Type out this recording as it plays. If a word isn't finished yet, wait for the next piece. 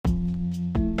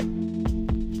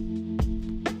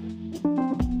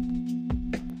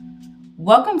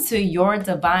Welcome to Your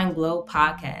Divine Glow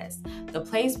podcast, the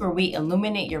place where we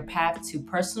illuminate your path to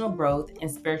personal growth and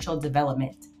spiritual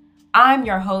development. I'm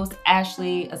your host,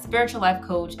 Ashley, a spiritual life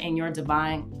coach and your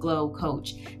Divine Glow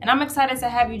coach, and I'm excited to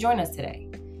have you join us today.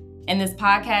 In this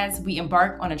podcast, we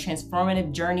embark on a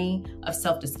transformative journey of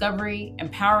self-discovery,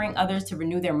 empowering others to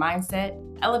renew their mindset,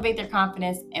 elevate their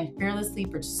confidence, and fearlessly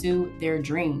pursue their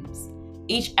dreams.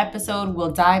 Each episode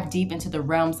will dive deep into the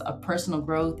realms of personal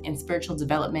growth and spiritual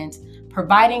development,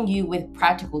 providing you with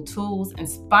practical tools,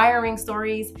 inspiring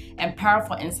stories, and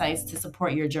powerful insights to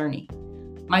support your journey.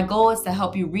 My goal is to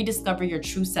help you rediscover your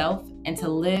true self and to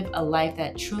live a life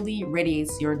that truly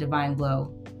radiates your divine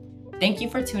glow. Thank you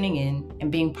for tuning in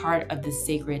and being part of this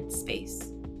sacred space.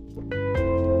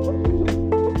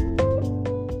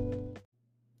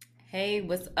 Hey,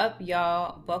 what's up,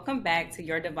 y'all? Welcome back to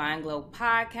Your Divine Glow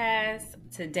podcast.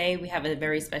 Today, we have a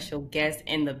very special guest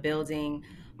in the building.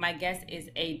 My guest is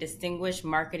a distinguished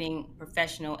marketing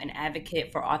professional and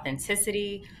advocate for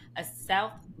authenticity, a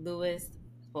St. Louis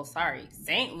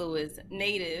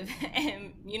native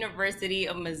and University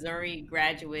of Missouri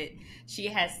graduate. She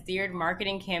has steered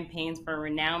marketing campaigns for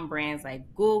renowned brands like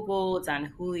Google,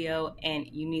 Don Julio, and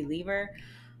Unilever.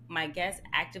 My guest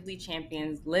actively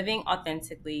champions living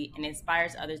authentically and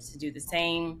inspires others to do the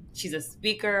same. She's a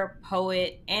speaker,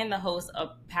 poet, and the host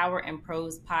of Power and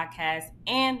Prose podcast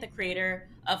and the creator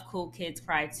of Cool Kids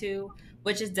Cry Too,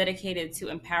 which is dedicated to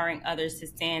empowering others to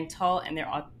stand tall in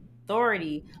their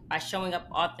authority by showing up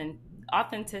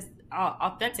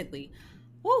authentically.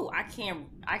 Woo, I can't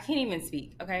even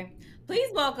speak. Okay, please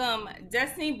welcome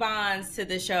Destanee Bonds to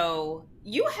the show.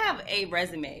 You have a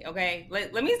resume, okay?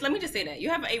 Let me just say that you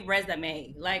have a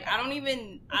resume. Like I don't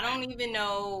even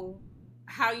know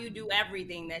how you do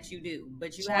everything that you do,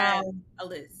 but you have a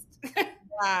list.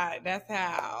 Right, that's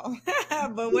how.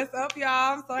 But what's up,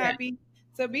 y'all? I'm so happy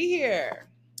to be here.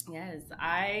 Yes,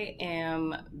 I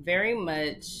am very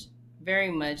much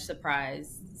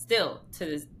surprised still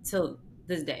to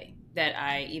this day that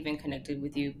I even connected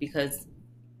with you because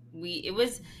it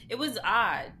was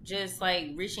odd just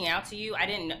like reaching out to you. I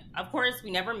didn't, of course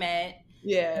we never met.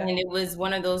 Yeah. And it was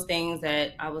one of those things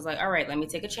that I was like, all right, let me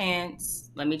take a chance,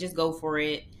 let me just go for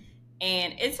it.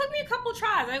 And it took me a couple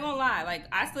tries, I ain't gonna lie. Like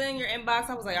I slid in your inbox,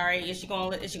 I was like, all right, is she gonna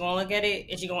look at it,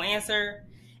 is she gonna answer?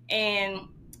 And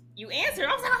you answered.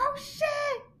 I was like, oh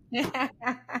shit.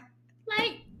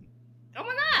 Like, oh my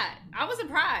god, I was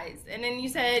surprised. And then you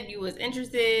said you was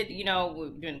interested, we were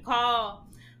doing a call.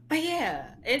 But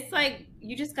yeah, it's like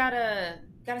you just gotta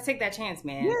take that chance,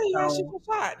 man. Yeah, shoot a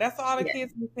shot. That's all the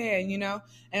kids be saying, And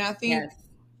I think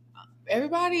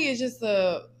everybody is just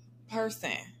a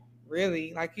person,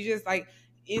 really. Like you just like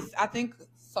I think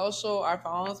our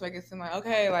phones make it seem like,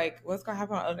 okay, like what's gonna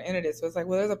happen on the other end of this? So it's like,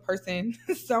 well, there's a person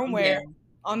somewhere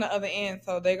on the other end,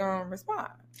 so they're gonna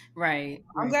respond. Right.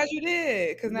 I'm glad you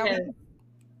did, because now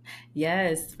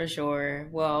yes, for sure.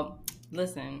 Well,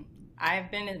 listen,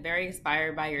 I've been very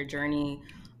inspired by your journey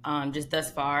just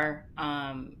thus far.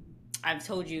 I've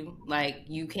told you, like,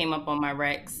 you came up on my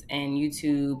Recs and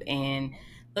YouTube, and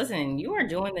listen, you are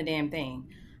doing the damn thing.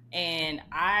 And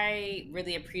I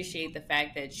really appreciate the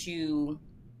fact that the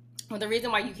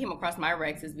reason why you came across my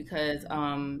Recs is because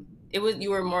you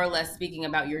were more or less speaking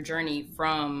about your journey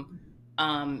from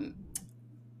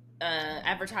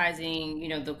advertising,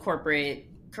 the corporate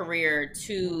career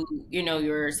to,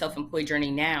 your self-employed journey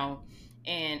now.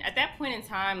 And at that point in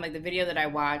time, like the video that I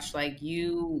watched, like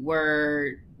you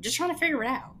were just trying to figure it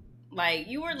out. Like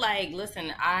you were like,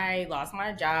 listen, I lost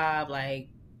my job. Like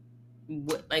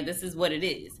this is what it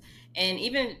is. And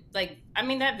even like, I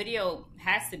mean, that video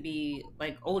has to be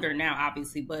like older now,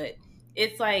 obviously, but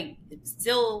it's like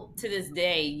still to this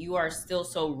day, you are still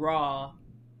so raw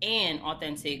and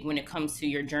authentic when it comes to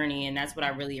your journey. And that's what I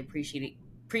really appreciate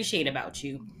about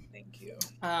you. Thank you.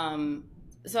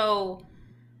 So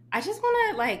I just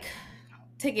want to like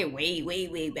take it way, way,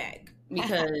 way back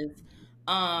because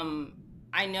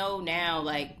I know now,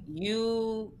 like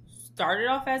you started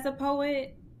off as a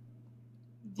poet,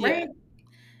 right?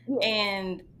 Yeah.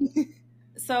 And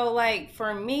so like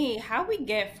for me, how we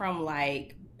get from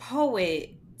like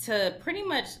poet to pretty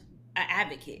much an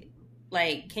advocate,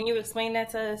 like, can you explain that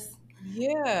to us?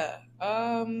 Yeah.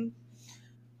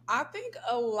 I think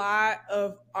a lot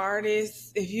of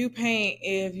artists, if you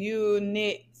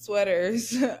knit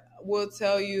sweaters, will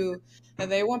tell you that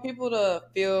they want people to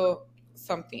feel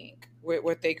something with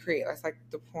what they create. That's like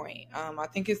the point. I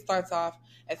think it starts off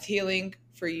as healing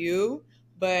for you,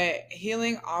 but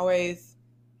healing always,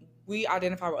 we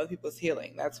identify with other people's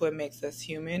healing. That's what makes us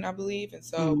human, I believe. And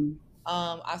so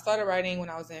I started writing when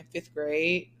I was in 5th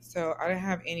grade, so I didn't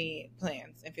have any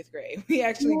plans in 5th grade. We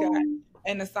actually got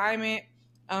an assignment.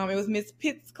 It was Miss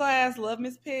Pitt's class, love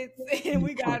Miss Pitts, and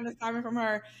we got an assignment from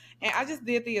her, and I just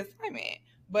did the assignment.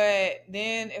 But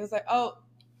then it was like, oh,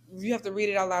 you have to read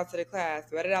it out loud to the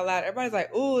class. Read it out loud. Everybody's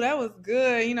like, "Ooh, that was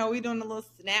good." You know, we doing the little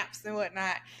snaps and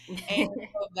whatnot, and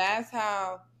so that's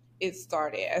how it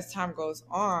started. As time goes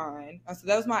on, so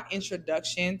that was my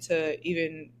introduction to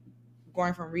even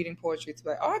going from reading poetry to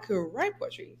like, oh, I could write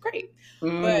poetry. Great.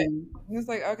 But it's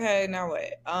like, okay, now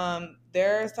what?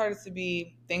 There started to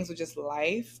be things with just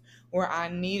life where I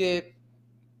needed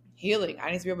healing.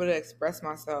 I need to be able to express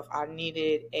myself. I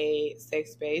needed a safe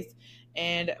space.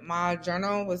 And my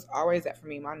journal was always that for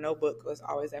me. My notebook was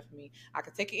always that for me. I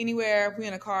could take it anywhere. If we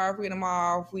in a car, if we in a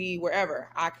mall, if we wherever,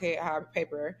 I could have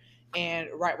paper and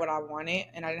write what I wanted.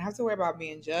 And I didn't have to worry about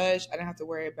being judged. I didn't have to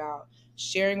worry about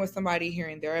sharing with somebody,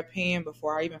 hearing their opinion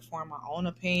before I even formed my own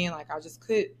opinion. Like I just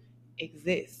could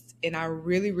exist. And I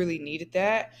really, really needed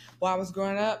that while I was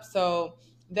growing up. So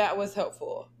that was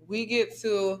helpful. We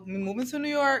moving to New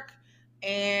York,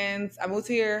 and I moved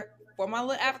here for my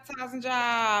little advertising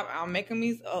job. I'm making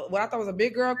me what I thought was a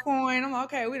big girl coin. I'm like,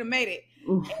 okay, we done made it.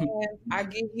 And I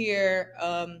get here,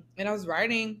 and I was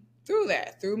writing through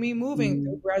that, through me moving,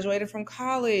 through graduating from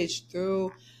college,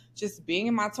 through just being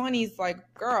in my 20s. Like,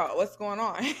 girl, what's going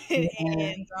on?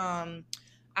 And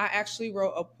I actually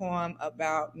wrote a poem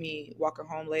about me walking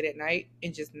home late at night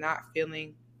and just not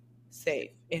feeling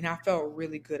safe, and I felt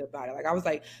really good about it. Like I was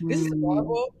like, this is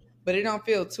horrible, but it don't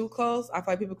feel too close. I feel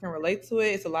like people can relate to it.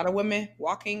 It's a lot of women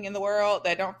walking in the world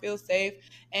that don't feel safe,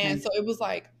 and so it was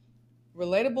like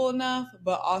relatable enough,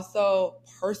 but also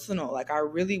personal. Like I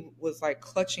really was like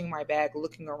clutching my bag,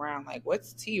 looking around, like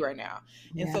what's tea right now.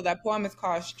 And so that poem is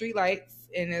called Streetlights,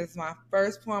 and it's my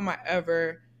first poem I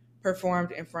ever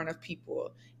performed in front of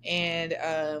people. And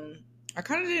I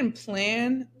kind of didn't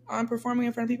plan on performing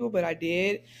in front of people, but I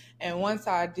did. And once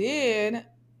I did,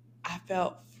 I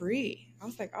felt free. I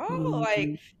was like, oh,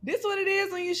 like this what it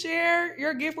is when you share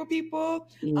your gift with people.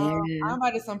 I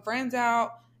invited some friends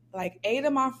out. Like 8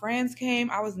 of my friends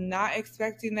came. I was not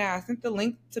expecting that. I sent the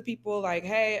link to people like,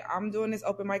 hey, I'm doing this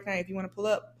open mic night. If you want to pull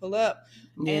up, pull up.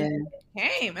 And they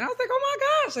came. And I was like, oh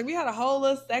my gosh. Like we had a whole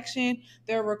little section.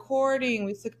 They're recording.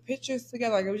 We took pictures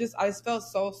together. Like it was just, I just felt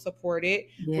so supported,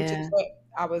 which is what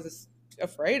I was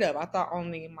afraid of. I thought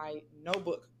only my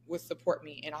notebook would support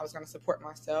me and I was going to support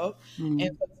myself.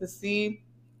 And so to see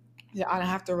that I didn't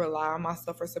have to rely on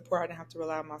myself for support. I didn't have to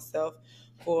rely on myself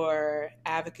for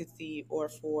advocacy or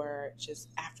for just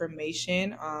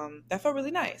affirmation. That felt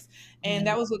really nice. And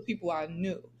that was with people I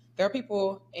knew. There are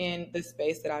people in the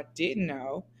space that I didn't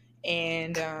know.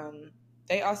 And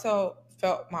they also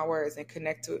felt my words and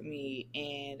connected with me.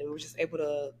 And we were just able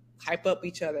to hype up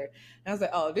each other. And I was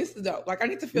like, oh, this is dope. Like I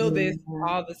need to feel this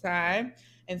all the time.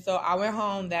 And so I went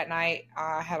home that night.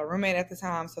 I had a roommate at the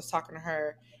time, so I was talking to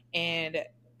her. And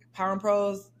Power and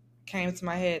Pros came to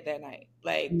my head that night.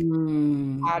 Like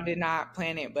I did not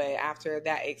plan it, but after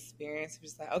that experience, it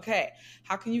was like, okay,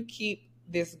 how can you keep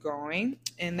this going?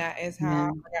 And that is how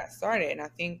I got started. And I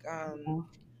think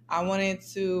I wanted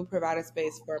to provide a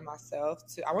space for myself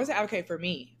I wanted to advocate for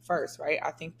me first, right?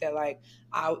 I think that like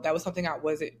that was something I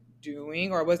wasn't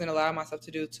doing or wasn't allowing myself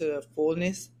to do to the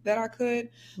fullness that I could.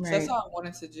 So that's all I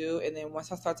wanted to do. And then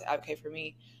once I started to advocate for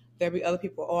me, there'll be other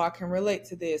people, oh, I can relate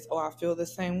to this, or I feel the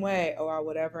same way, or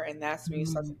whatever. And that's when you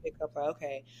start to pick up like,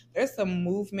 okay, there's some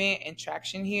movement and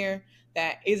traction here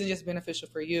that isn't just beneficial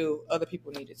for you, other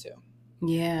people need it too.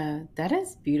 Yeah, that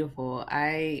is beautiful.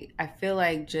 I feel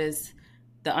like just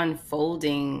the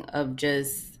unfolding of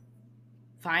just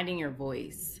finding your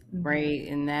voice, right?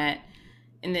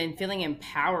 And then feeling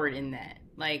empowered in that.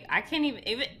 Like I can't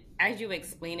even as you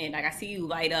explain it, like I see you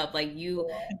light up, like you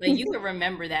could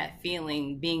remember that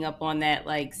feeling being up on that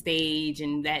like stage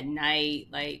and that night.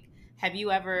 Like do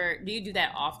you do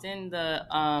that often, the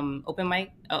open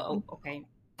mic? Oh, okay.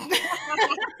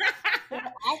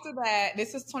 After that,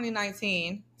 this is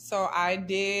 2019. So I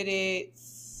did it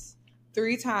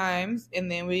 3 times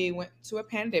and then we went to a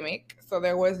pandemic. So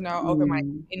there was no open mic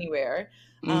anywhere.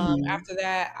 After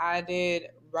that, I did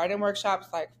writing workshops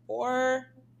like 4,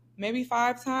 maybe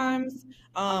 5 times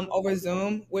over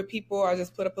Zoom with people. I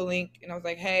just put up a link and I was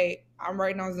like, hey, I'm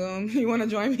writing on Zoom. You want to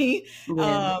join me?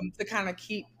 To kind of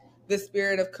keep the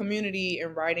spirit of community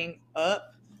and writing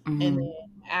up. And then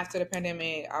after the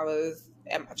pandemic,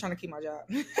 I'm trying to keep my job.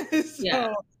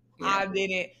 So I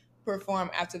didn't perform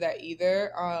after that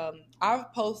either. I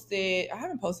haven't posted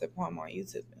a poem on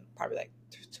YouTube in probably like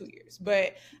 2 years.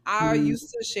 But I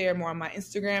used to share more on my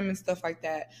Instagram and stuff like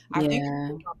that. I think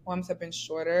my poems have been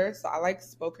shorter, so I like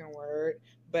spoken word.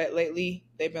 But lately,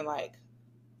 they've been like,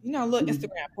 little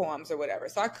Instagram poems or whatever.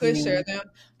 So I could share them,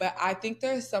 but I think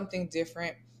there's something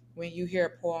different when you hear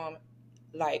a poem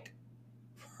like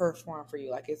perform for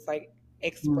you, like it's like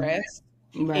expressed.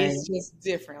 Right. It's just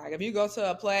different. Like if you go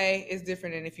to a play, it's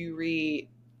different than if you read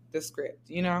the script,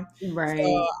 Right.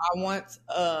 So I want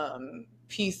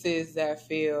pieces that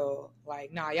feel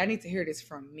like, nah, y'all need to hear this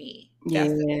from me.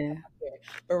 That's it.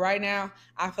 But right now,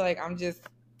 I feel like I'm just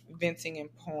venting in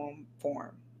poem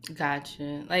form.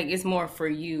 Gotcha. Like it's more for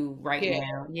you right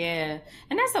now. Yeah.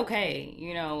 And that's okay.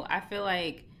 I feel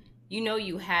like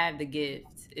you have the gift.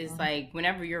 It's like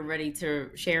whenever you're ready to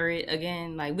share it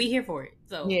again, like we here for it.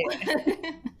 So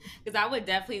because I would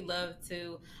definitely love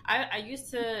to. I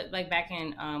used to like back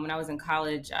in when I was in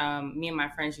college, me and my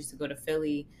friends used to go to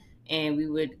Philly and we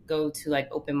would go to like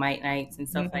open mic nights and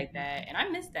stuff like that. And I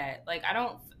miss that. Like I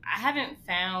haven't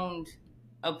found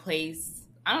a place.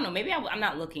 I don't know. Maybe I'm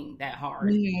not looking that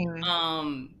hard.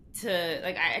 To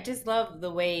like, I just love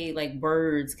the way like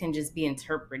words can just be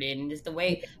interpreted and just the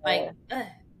way like,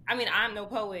 I mean, I'm no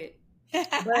poet,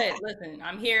 but listen,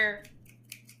 I'm here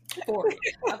for it.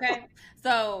 Okay,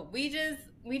 so we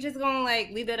just gonna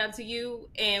like leave that up to you.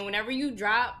 And whenever you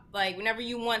drop, like whenever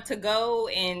you want to go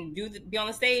and be on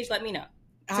the stage, let me know.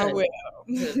 I will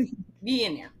be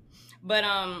in there. But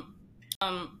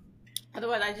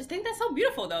otherwise, I just think that's so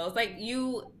beautiful, though. It's like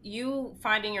you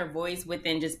finding your voice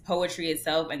within just poetry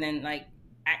itself, and then like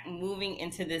moving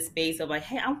into this space of like,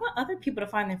 hey, I want other people to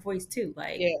find their voice too.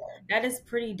 Like that is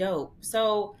pretty dope.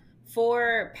 So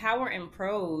for Power and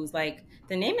Prose, like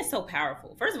the name is so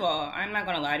powerful. First of all, I'm not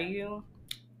gonna lie to you,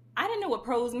 I didn't know what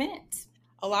prose meant.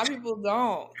 A lot of people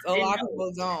don't.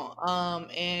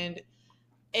 And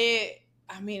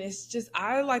it's just,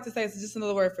 I like to say it's just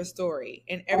another word for story,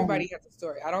 and everybody has a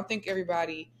story. I don't think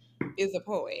everybody is a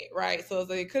poet, right? So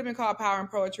it could have been called Power and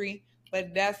Poetry,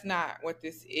 but that's not what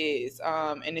this is.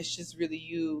 And it's just really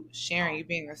you sharing, you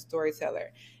being a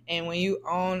storyteller. And when you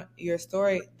own your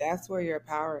story, that's where your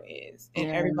power is. And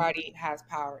everybody has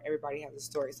power. Everybody has a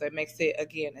story. So it makes it,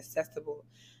 again, accessible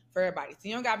for everybody. So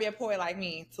you don't got to be a poet like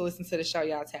me to listen to the show.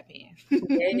 Y'all tap in.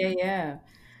 Yeah.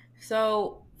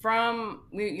 So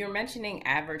you're mentioning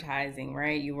advertising,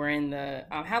 right? You were in the,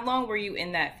 how long were you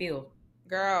in that field?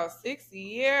 Girl, 6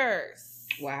 years.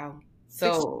 Wow.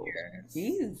 6 years.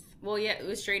 Geez. Well, yeah, it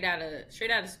was straight out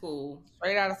of school.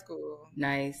 Straight out of school.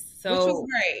 Nice. Which was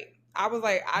great. I was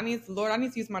like, I need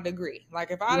to use my degree.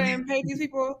 Like if I didn't pay these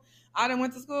people, I didn't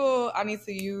went to school, I need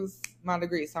to use my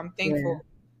degree. So I'm thankful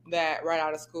that right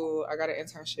out of school, I got an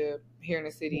internship here in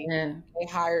the city. They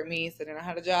hired me, so then I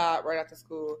had a job right after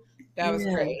school. That was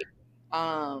great.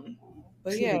 But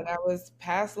that was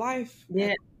past life.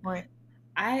 Yeah.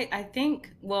 I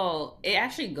think, well, it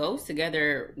actually goes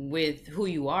together with who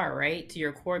you are, right? To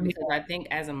your core, because I think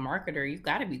as a marketer, you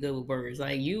got to be good with words.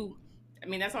 Like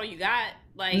that's all you got.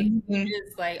 Like,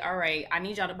 it's like, all right, I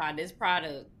need y'all to buy this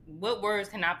product. What words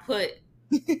can I put?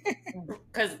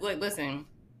 Because, like, listen,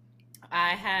 I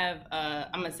have,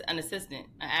 I'm an assistant,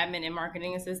 an admin and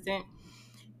marketing assistant.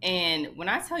 And when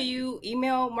I tell you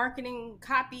email, marketing,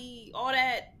 copy, all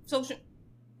that, social,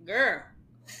 girl,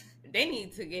 they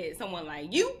need to get someone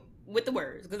like you with the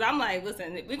words. Because I'm like,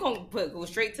 listen, we're going to go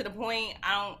straight to the point.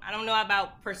 I don't know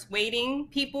about persuading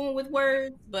people with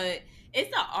words, but it's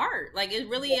an art. Like, it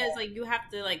really is. Like, you have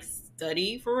to, like,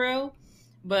 study for real.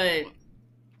 But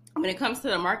when it comes to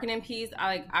the marketing piece,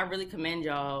 I really commend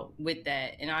y'all with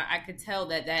that. And I could tell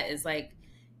that is, like,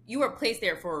 you were placed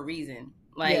there for a reason.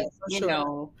 Like, you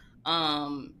know,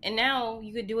 and now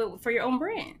you could do it for your own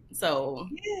brand. So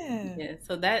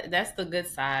so that's the good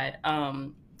side.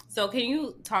 So can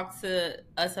you talk to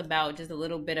us about just a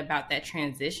little bit about that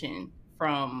transition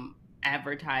from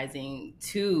advertising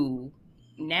to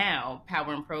now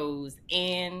Power and Prose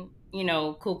and,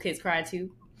 Cool Kids Cry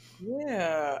too?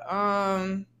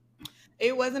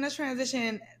 It wasn't a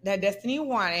transition that Destanee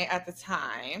wanted at the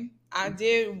time. I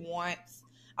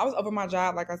was over my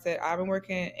job. Like I said, I've been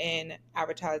working in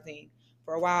advertising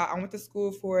for a while. I went to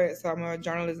school for it, so I'm a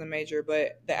journalism major,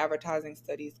 but the advertising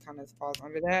studies kind of falls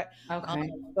under that. Okay.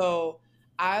 So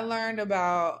I learned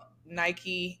about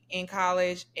Nike in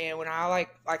college, and when I like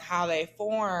how they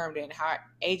formed and how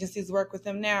agencies work with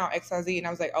them now, XYZ, and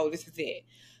I was like, oh, this is it.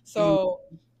 So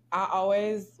I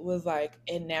always was like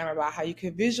enamored about how you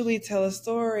could visually tell a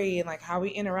story and like how we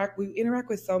interact. We interact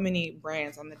with so many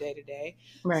brands on the day to day.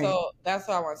 So that's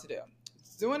what I wanted to do.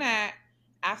 Doing that,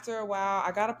 after a while,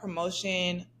 I got a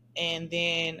promotion, and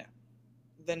then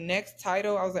the next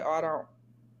title, I was like, oh, I don't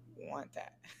want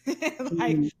that.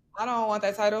 Like, I don't want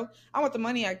that title. I want the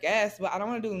money, I guess, but I don't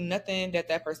want to do nothing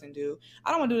that person do.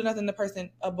 I don't want to do nothing the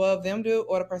person above them do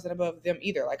or the person above them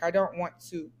either. Like, I don't want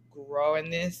to grow in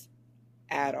this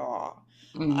at all.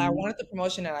 I wanted the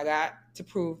promotion that I got to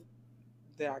prove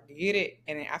that I could get it.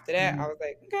 And then after that, I was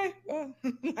like, okay, well,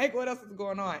 like, what else is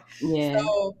going on? Yeah.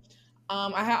 So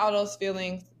I had all those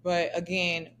feelings, but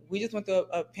again, we just went through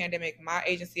a pandemic. My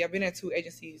agency, I've been at 2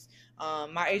 agencies.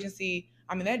 My agency,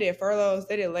 I mean, they did furloughs,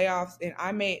 they did layoffs, and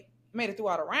I made it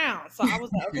throughout a round. So I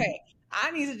was like, okay,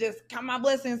 I need to just count my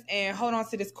blessings and hold on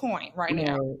to this coin right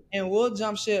now, and we'll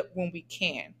jump ship when we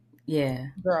can. Yeah,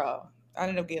 girl, I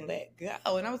ended up getting let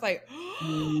go, and I was like,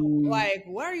 like,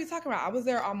 what are you talking about? I was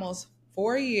there almost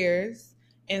 4 years,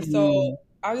 and so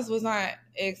I just was not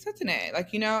accepting it,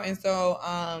 like, you know, and so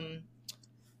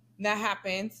that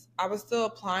happens. I was still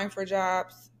applying for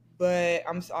jobs, but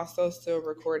I'm also still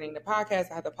recording the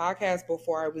podcast. I had the podcast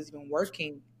before I was even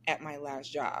working at my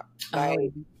last job. Like,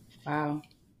 wow.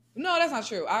 No, that's not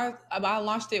true. I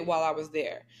launched it while I was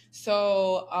there.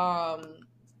 So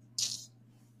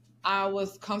I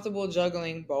was comfortable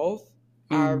juggling both.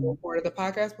 I recorded the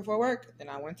podcast before work, then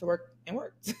I went to work and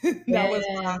worked. That was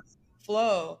my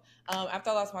flow.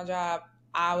 After I lost my job,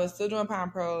 I was still doing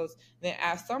Pound Pros. Then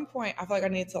at some point, I felt like I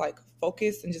needed to like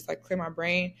focus and just like clear my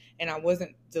brain, and I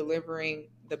wasn't delivering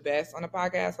the best on the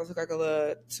podcast. So I took like a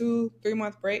little 2-3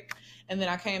 month break, and then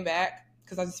I came back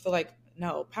because I just feel like,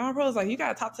 no, Pound Pros, like, you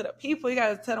gotta talk to the people, you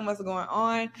gotta tell them what's going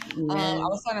on. I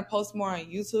was starting to post more on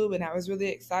YouTube, and that was really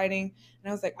exciting. And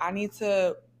I was like,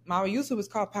 my YouTube is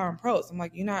called Pound Pros. I'm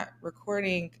like, you're not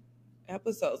recording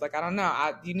episodes. Like, I don't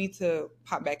know. You need to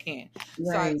pop back in.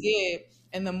 Right. So I did.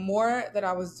 And the more that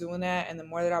I was doing that and the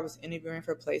more that I was interviewing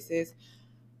for places,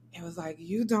 it was like,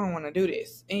 you don't want to do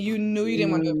this. And you knew you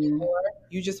didn't want to do it before.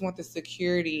 You just want the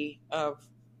security of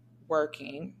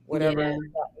working, whatever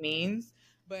that means.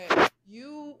 But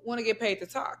you want to get paid to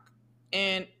talk.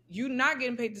 And you're not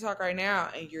getting paid to talk right now,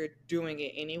 and you're doing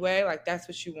it anyway. Like, that's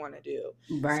what you want to do.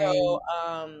 Right. So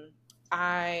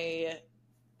I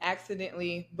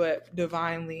accidentally but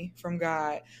divinely from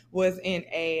God was in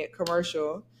a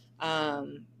commercial.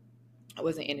 I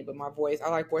wasn't in it, but my voice, I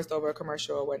like voiced over a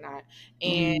commercial or whatnot.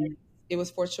 And it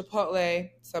was for Chipotle.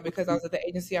 So because I was at the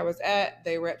agency I was at,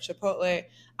 they were at Chipotle.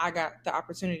 I got the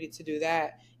opportunity to do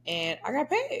that, and I got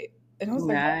paid. And I was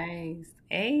like, nice.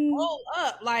 Hey. Hold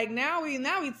up. Like, now we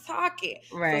talking.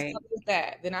 Right. So with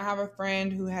that. Then I have a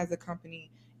friend who has a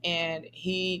company, and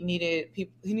he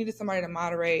needed somebody to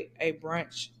moderate a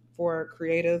brunch for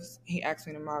creatives. He asked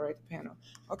me to moderate the panel.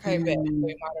 Okay, bet.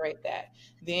 We moderate that.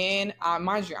 Then,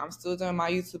 mind you, I'm still doing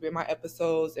my YouTube and my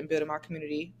episodes and building my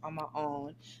community on my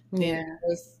own. Then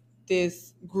there's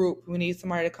this group. We need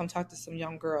somebody to come talk to some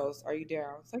young girls. Are you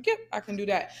down? It's like, yep, I can do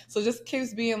that. So it just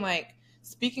keeps being like,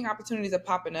 speaking opportunities are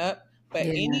popping up, but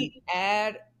any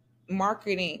ad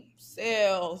marketing,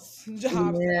 sales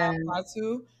jobs that I apply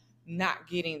to, not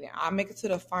getting there. I make it to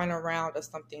the final round of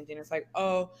something, then it's like,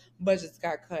 oh, budgets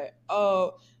got cut.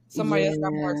 Oh, somebody else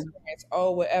got more experience.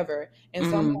 Oh, whatever. And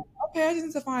so I'm like, okay, I just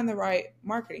need to find the right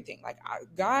marketing thing. Like,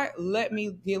 God let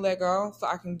me get let go so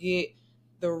I can get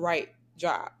the right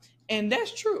job. And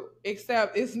that's true,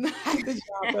 except it's not the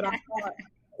job that I thought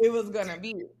it was gonna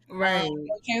be. Right.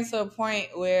 It came to a point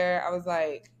where I was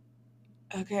like,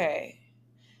 okay,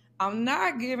 I'm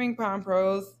not giving Pound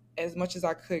Pros as much as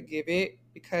I could give it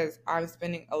because I'm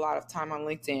spending a lot of time on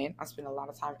LinkedIn. I spend a lot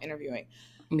of time interviewing.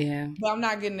 Yeah. But I'm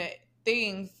not getting the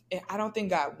things. I don't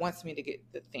think God wants me to get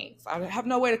the things. I have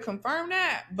no way to confirm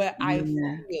that, but I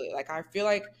feel it. Like, I feel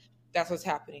like that's what's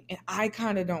happening. And I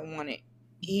kind of don't want it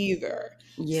either.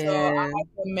 Yeah. So I have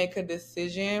to make a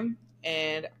decision.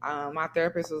 And my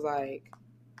therapist was like,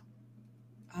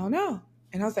 I don't know.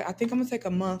 And I was like, I think I'm going to take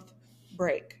a month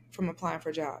break from applying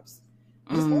for jobs.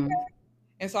 Okay.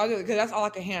 And so I just, because that's all I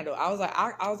could handle. I was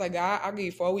like, God, I'll give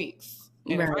you 4 weeks.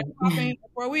 And if I ain't popping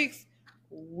for 4 weeks,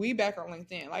 we back on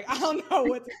LinkedIn. Like, I don't know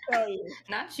what to tell you.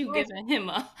 Not you giving him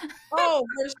up. Oh,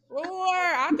 for sure.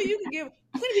 I think you can give.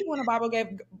 Plenty of people in the Bible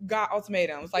gave God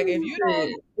ultimatums. Like, if you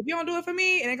don't do it for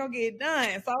me, it ain't gonna get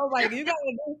done. So I was like, you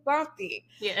gotta do something.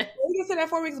 Yeah. We can say that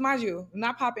 4 weeks, mind you. I'm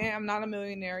not popping. I'm not a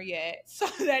millionaire yet, so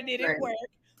that didn't work.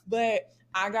 But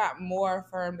I got more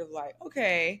affirmed of like,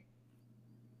 okay,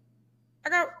 I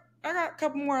got a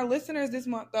couple more listeners this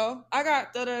month though. I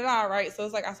got right. So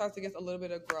it's like I started to get a little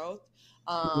bit of growth.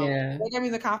 They gave me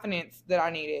the confidence that I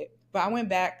needed. But I went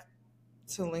back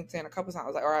to LinkedIn a couple times. I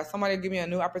was like, all right, somebody give me a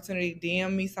new opportunity,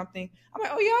 DM me something. I'm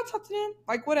like, oh yeah, I'll talk to them.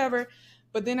 Like, whatever.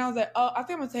 But then I was like, oh, I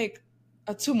think I'm gonna take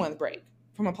a 2-month break.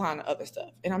 from applying to other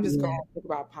stuff. And I'm just going to think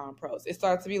about Power and Pros. It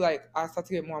started to be like, I started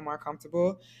to get more and more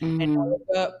comfortable. And I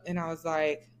looked up and I was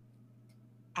like,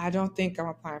 I don't think I'm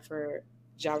applying for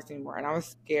jobs anymore. And I was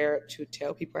scared to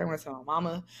tell people. I want to tell my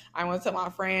mama. I want to tell my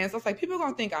friends. I was like, people are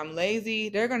going to think I'm lazy.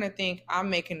 They're going to think I'm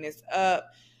making this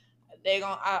up.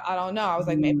 I don't know. I was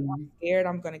like, maybe I'm scared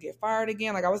I'm going to get fired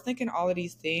again. Like I was thinking all of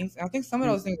these things. And I think some of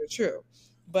those things are true.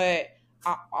 But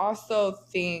I also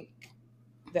think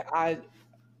that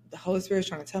the Holy Spirit's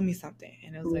trying to tell me something.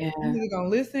 And it was like, you're either going to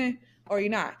listen or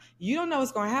you're not. You don't know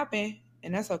what's going to happen.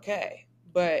 And that's okay.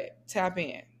 But tap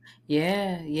in.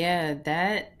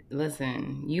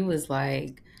 Listen, you was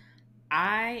like,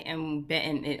 I am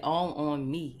betting it all on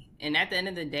me. And at the end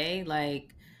of the day,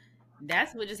 like,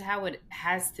 that's just how it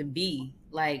has to be.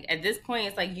 Like, at this point,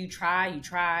 it's like you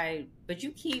try, but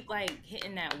you keep, like,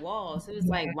 hitting that wall. So it's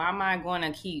like, why am I going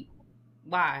to keep,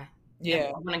 why?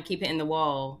 Yeah. I'm going to keep hitting the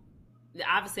wall.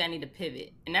 Obviously, I need to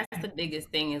pivot. And that's the biggest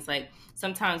thing is, like,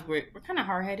 sometimes we're kind of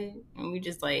hard-headed and we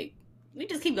just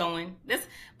keep going. That's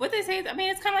what they say. I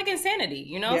mean, it's kind of like insanity,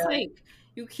 you know? It's like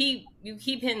you keep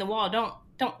hitting the wall.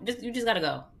 You just got to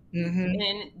go.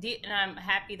 And I'm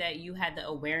happy that you had the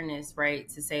awareness, right,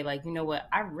 to say, like, you know what,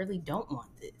 I really don't want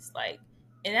this. Like,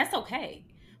 and that's okay.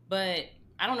 But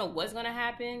I don't know what's going to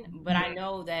happen, but I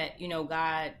know that, you know,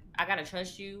 God, I got to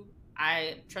trust you.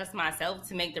 I trust myself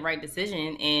to make the right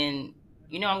decision. And,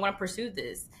 you know, I'm going to pursue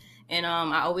this. And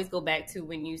I always go back to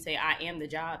when you say I am the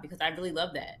job, because I really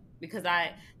love that. Because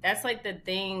that's like the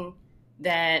thing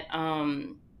that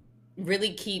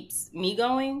really keeps me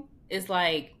going is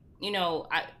like, you know,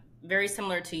 very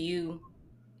similar to you.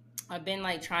 I've been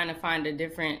like trying to find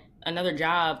another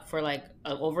job for like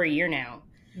over a year now,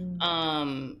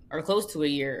 or close to a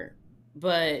year.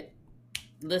 But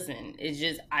listen, it's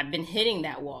just, I've been hitting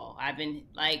that wall. I've been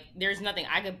like, there's nothing.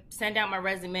 I could send out my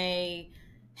resume,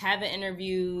 have an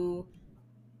interview,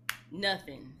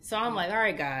 nothing. So I'm like, all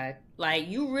right, God, like,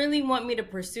 you really want me to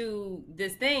pursue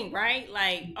this thing, right?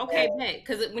 Like, okay, bet.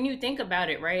 Because when you think about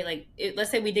it, right, like,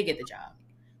 let's say we did get the job.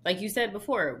 Like you said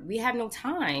before, we have no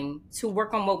time to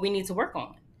work on what we need to work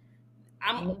on.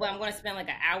 I'm going to spend like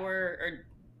an hour or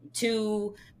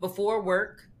two before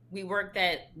work. We work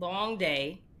that long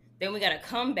day. Then we got to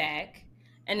come back.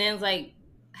 And then it's like,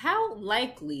 how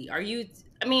likely are you?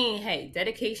 I mean, hey,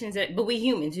 dedication's it, but we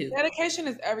human too. Dedication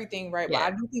is everything, right? Yeah.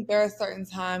 But I do think there are certain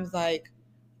times like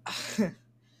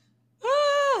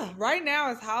right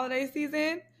now it's holiday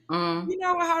season. You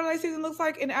know what holiday season looks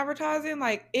like in advertising?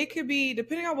 Like, it could be,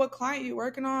 depending on what client you're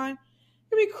working on, it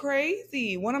could be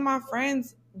crazy. One of my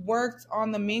friends worked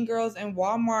on the Mean Girls and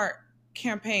Walmart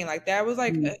campaign. Like, that was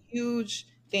like a huge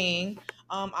thing.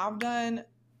 I've done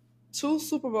 2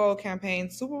 Super Bowl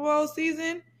campaigns. Super Bowl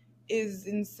season is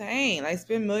insane. Like,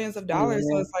 spend millions of dollars.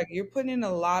 So it's like you're putting in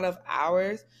a lot of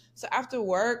hours. So after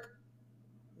work,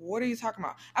 what are you talking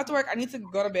about? After work, I need to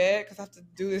go to bed because I have to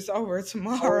do this over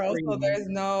tomorrow. So there's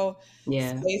no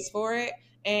space for it.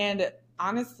 And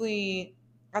honestly,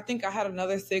 I think I had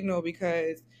another signal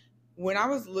because when I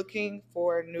was looking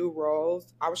for new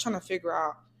roles, I was trying to figure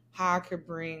out how I could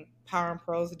bring Power and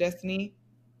Pros Destanee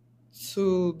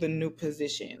to the new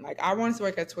position. Like, I wanted to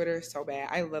work at Twitter so bad.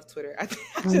 I love Twitter. I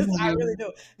really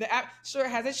do. The app, sure,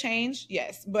 has it changed?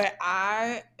 Yes, but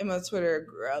I am a Twitter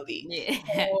girly.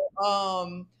 Yeah.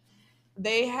 So,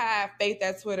 they have faith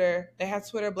at Twitter. They have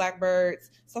Twitter Blackbirds.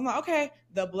 So I'm like, okay,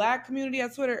 the Black community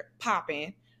at Twitter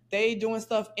popping. They doing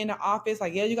stuff in the office.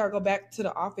 Like, yeah, you gotta go back to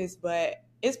the office, but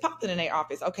it's popping in their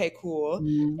office. Okay, cool.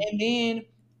 And then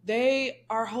they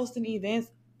are hosting events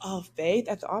of faith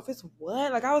at the office.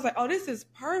 What? Like, I was like, oh, this is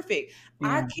perfect.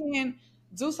 I can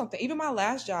do something. Even my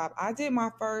last job, I did my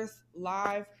first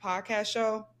live podcast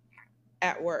show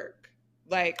at work.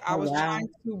 Like, I was trying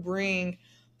to bring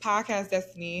podcast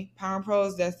Destanee, Power and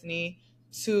Pros Destanee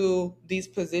to these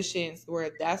positions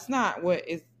where that's not what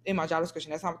is in my job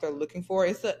description. That's not what they're looking for.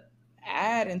 It's an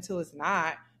ad until it's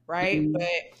not, right? But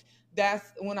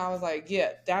that's when I was like,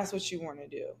 yeah, that's what you want to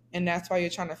do. And that's why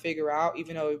you're trying to figure out,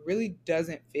 even though it really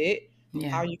doesn't fit,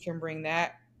 how you can bring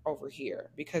that over here,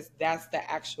 because that's the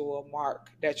actual mark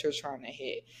that you're trying to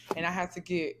hit. And I have to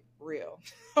get real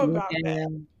about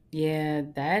that. Yeah,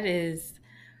 that is,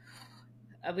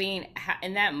 I mean,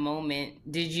 in that moment,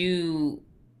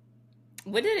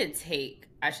 what did it take,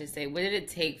 I should say, what did it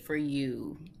take for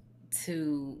you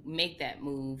to make that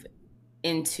move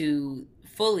into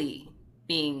fully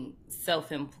being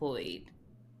self-employed?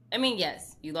 I mean,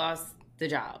 yes, you lost the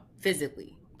job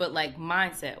physically, but like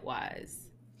mindset wise,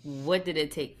 what did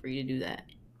it take for you to do that?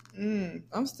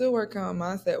 I'm still working on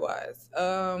mindset wise.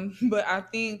 But I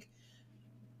think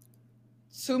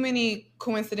too many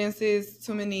coincidences,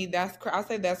 too many. I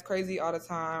say that's crazy all the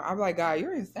time. I'm like, God,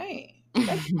 you're insane.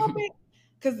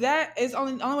 Because that is the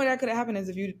only way that could have happened is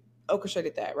if you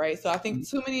orchestrated that, right? So I think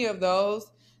too many of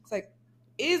those. It's like,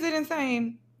 is it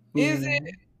insane? Yeah. Is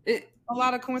it a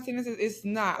lot of coincidences? It's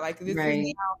not. Like this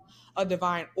is now a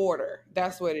divine order.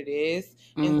 That's what it is.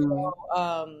 And so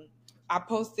I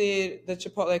posted the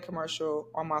Chipotle commercial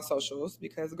on my socials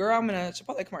because, girl, I'm in a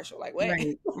Chipotle commercial. Like, what?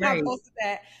 Right. I posted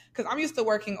that because I'm used to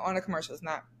working on the commercials,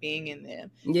 not being in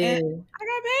them. Yeah. And I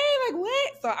got paid. Like,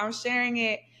 what? So I'm sharing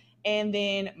it. And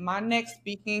then my next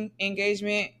speaking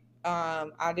engagement,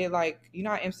 I did like, you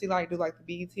know, MC like do like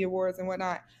the BET Awards and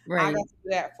whatnot. Right. I got to do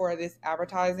that for this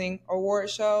advertising award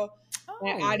show.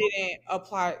 And I didn't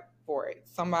apply for it.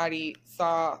 Somebody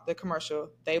saw the commercial.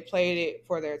 They played it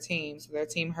for their team. So their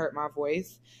team heard my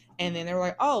voice. And then they were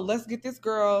like, oh, let's get this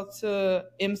girl to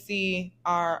MC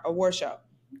our award show.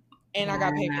 And I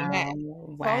got paid for that.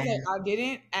 So I was like, I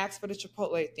didn't ask for the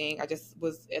Chipotle thing. I just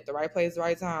was at the right place, the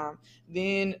right time.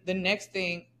 Then the next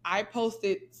thing, I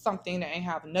posted something that ain't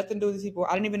have nothing to do with these people.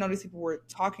 I didn't even know these people were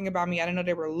talking about me. I didn't know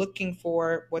they were looking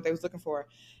for what they was looking for.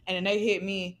 And then they hit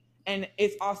me. And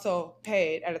it's also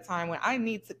paid at a time when I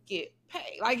need to get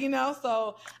paid. Like, you know,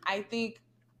 so I think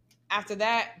after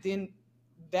that, then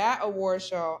that award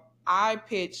show, I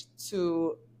pitched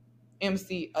to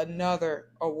MC another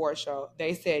award show.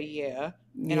 They said yeah,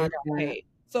 and I got paid.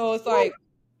 So it's like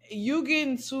you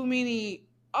getting too many.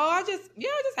 Oh, they just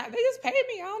paid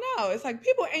me. I don't know. It's like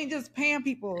people ain't just paying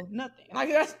people nothing. Like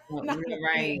that's not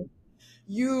right.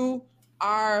 You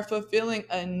are fulfilling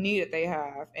a need that they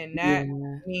have, and that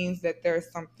means that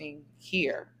there's something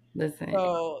here. Listen.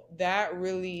 So that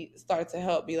really started to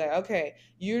help be like, okay,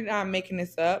 you're not making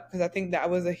this up, because I think that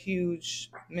was a huge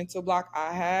mental block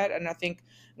I had. And I think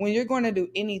when you're going to do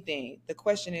anything, the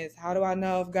question is, how do I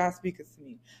know if God speaks to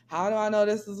me? How do I know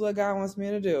this is what God wants me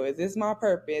to do? Is this my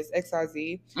purpose?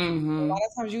 XYZ. Mm-hmm. A lot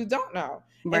of times you don't know.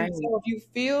 Right. And so if you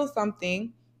feel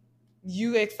something,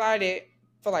 you excited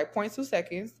for like 0.2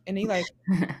 seconds, and then you're like,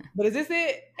 but is this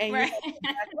it? And you're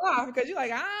back off because you're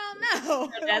like, I don't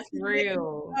know. That's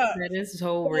real. That is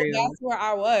so real. That's where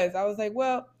I was. I was like,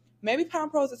 well, maybe Pound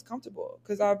Pros is comfortable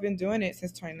because I've been doing it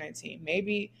since 2019.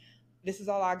 Maybe this is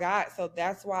all I got. So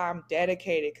that's why I'm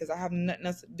dedicated, because I have nothing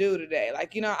else to do today.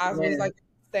 Like, you know, I was like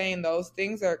saying those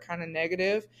things are kind of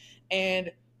negative.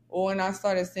 And when I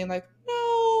started saying like,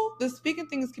 no, the speaking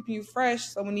thing is keeping you fresh.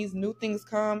 So when these new things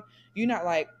come, you're not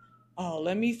like, oh,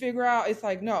 let me figure out. It's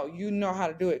like, no, you know how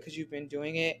to do it because you've been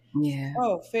doing it. Yeah.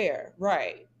 Oh, fair.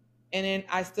 Right. And then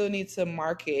I still need to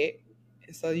market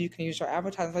so you can use your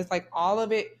advertising. So it's like all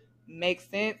of it makes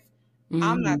sense. Mm-hmm.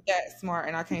 I'm not that smart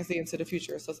and I can't see into the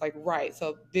future. So it's like, right.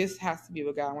 So this has to be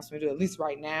what God wants me to do, at least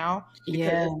right now.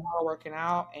 Because it's all working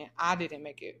out and I didn't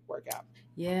make it work out.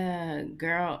 Yeah,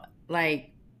 girl.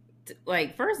 Like,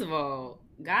 first of all,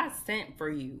 God sent for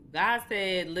you. God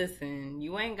said, listen,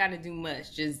 you ain't got to do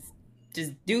much. Just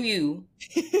do you,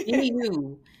 be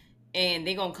you, and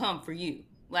they gonna come for you.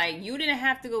 Like, you didn't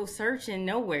have to go searching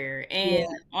nowhere. And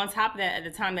on top of that, at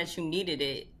the time that you needed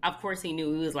it, of course he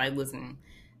knew. He was like, listen,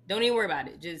 don't even worry about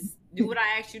it. Just do what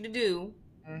I asked you to do.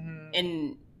 Mm-hmm.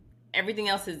 And everything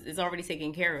else is already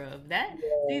taken care of. That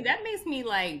makes me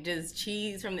like just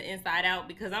cheese from the inside out,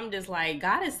 because I'm just like,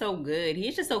 God is so good.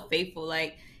 He's just so faithful.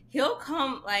 Like, he'll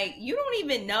come, like, you don't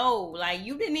even know. Like,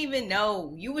 you didn't even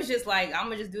know. You was just like, I'm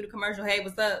gonna just do the commercial. Hey,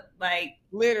 what's up? Like,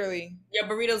 literally, your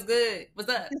burrito's good. What's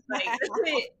up? Like, that's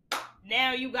it.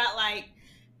 Now you got like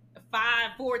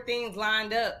 4 things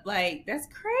lined up. Like, that's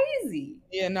crazy.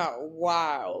 Yeah, no,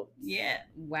 wow. Yeah,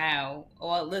 wow.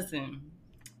 Well, listen,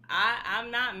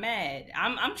 I'm not mad.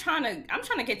 I'm trying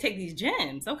to take these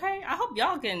gems. Okay, I hope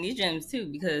y'all getting these gems too,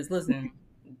 because listen,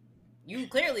 you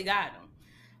clearly got them.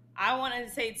 I wanted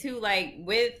to say too, like,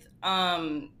 with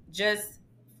just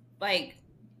like,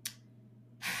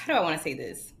 how do I want to say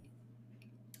this?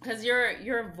 Because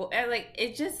your like,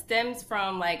 it just stems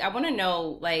from, like, I want to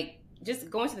know, like, just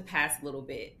going to the past a little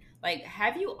bit. Like,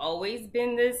 have you always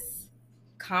been this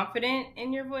confident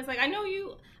in your voice? Like, I know,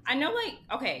 like,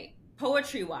 okay,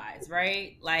 poetry wise,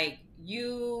 right? Like,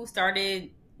 you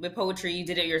started with poetry, you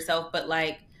did it yourself, but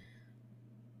like,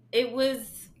 it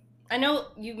was, I know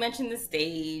you mentioned the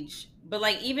stage, but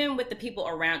like, even with the people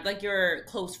around, like your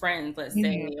close friends, let's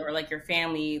say, or like your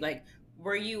family, like,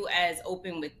 were you as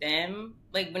open with them,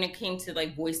 like, when it came to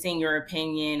like voicing your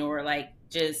opinion, or like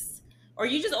or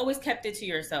you just always kept it to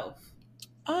yourself?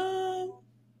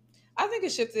 I think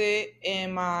it shifted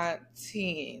in my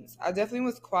teens. I definitely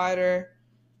was quieter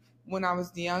when I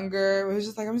was younger. It was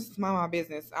just like, I'm just mind my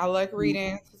business. I like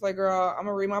reading. It's like, girl, I'm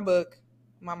gonna read my book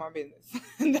mind my business.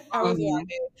 That was what I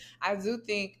did. I do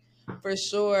think for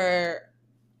sure,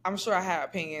 I'm sure I have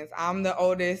opinions. I'm the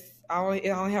oldest. I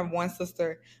only have one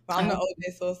sister, but I'm the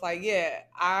oldest. So it's like, yeah,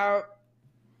 I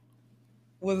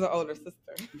was the older sister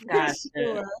for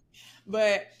sure.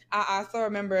 But I also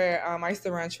remember I used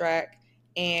to run track,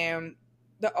 and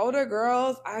the older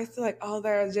girls, I used to like, oh,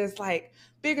 they're just like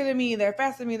bigger than me, they're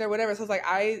faster than me, they're whatever. So it's like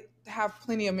I have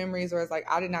plenty of memories where it's like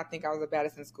I did not think I was the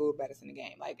baddest in school, baddest in the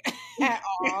game, like at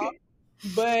all.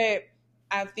 But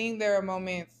I think there are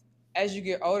moments as you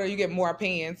get older, you get more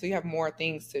opinions, so you have more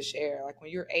things to share. Like when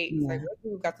you're 8, it's like, what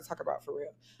do we got to talk about for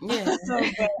real? Yeah.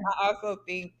 But I also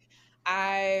think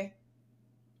I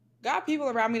got people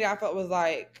around me that I felt was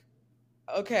like,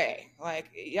 okay,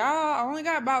 like y'all, I only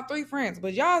got about 3 friends,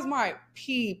 but y'all's my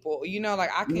people, you know,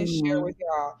 like I can share with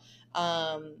y'all.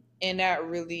 And that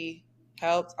really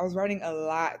helped. I was writing a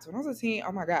lot. So when I was a teen,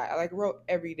 oh my God, I like wrote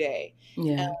every day.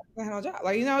 Yeah. And I had no job.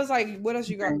 Like, you know, it's like, what else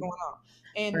you got going on?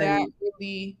 And that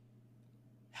really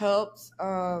helped.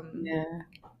 Yeah.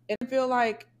 It didn't feel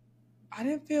like I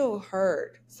didn't feel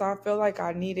heard. So I feel like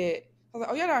I needed, I was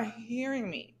like, oh, y'all not hearing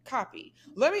me. Copy.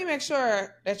 Let me make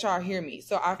sure that y'all hear me.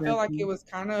 So I feel like it was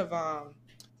kind of,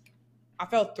 I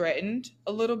felt threatened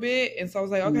a little bit. And so I was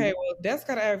like, okay, well, Des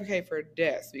got to advocate for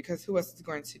Des because who else is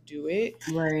going to do it?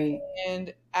 Right.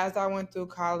 And as I went through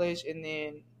college and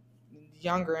then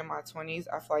younger in my 20s,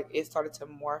 I feel like it started to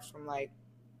morph from like,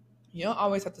 you don't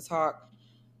always have to talk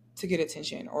to get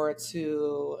attention or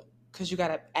to, because you got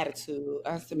an attitude.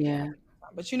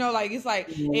 But you know, like it's like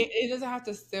it doesn't have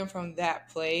to stem from that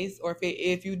place, or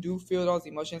if you do feel those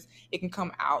emotions, it can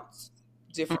come out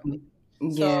differently.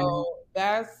 So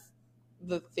that's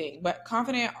the thing. But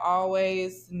confident,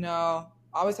 always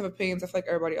have opinions. I feel like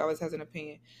everybody always has an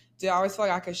opinion. Did I always feel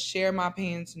like I could share my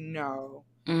opinions? No.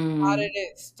 How did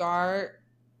it start?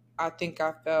 I think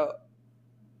I felt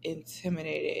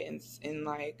intimidated and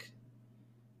like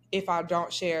if I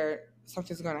don't share,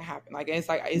 something's gonna happen. Like it's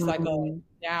like a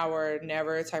now or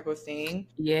never type of thing.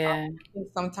 Yeah.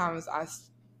 Sometimes I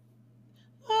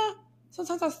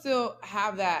still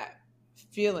have that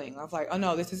feeling of like, oh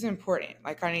no, this is important.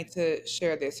 Like I need to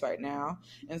share this right now.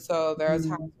 And so there are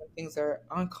times when things are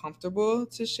uncomfortable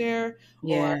to share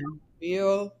or I don't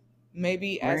feel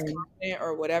maybe as confident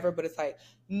or whatever, but it's like,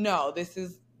 no, this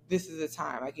is the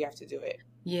time. Like you have to do it.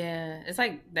 Yeah, it's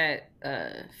like that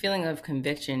feeling of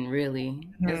conviction, really.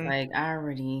 It's like,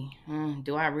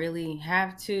 do I really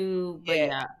have to? But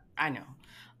yeah I know.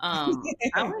 I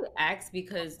would ask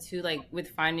because too, like with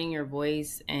finding your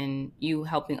voice and you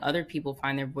helping other people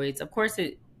find their voice, of course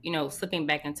slipping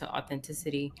back into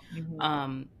authenticity.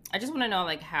 I just want to know,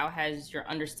 like, how has your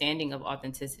understanding of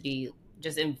authenticity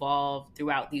just evolved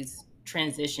throughout these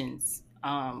transitions?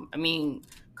 I mean,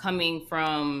 coming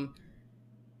from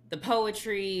the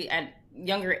poetry at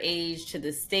younger age to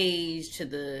the stage to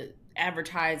the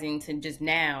advertising to just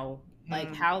now,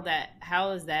 like how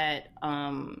has that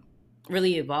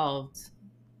really evolved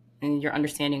in your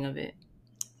understanding of it?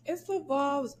 It's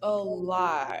evolved a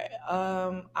lot.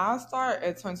 I'll start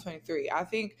at 2023. I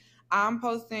think I'm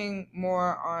posting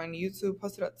more on YouTube,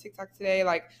 posted up TikTok today.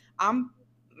 Like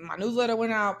my newsletter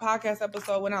went out, podcast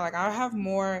episode went out. Like I have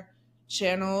more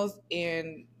channels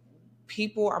and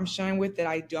people I'm sharing with that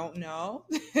I don't know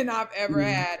than I've ever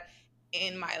had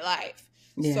in my life.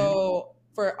 Yeah. So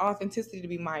for authenticity to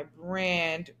be my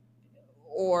brand,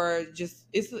 or just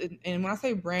and when I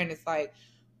say brand, it's like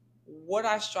what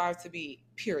I strive to be,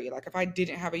 period. Like if I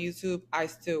didn't have a YouTube, I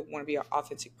still want to be an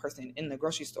authentic person in the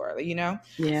grocery store, you know?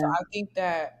 Yeah. So I think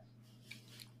that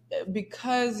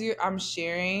because I'm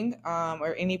sharing,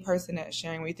 or any person that's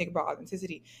sharing, when you think about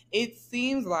authenticity, it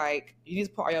seems like you need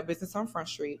to put all your business on Front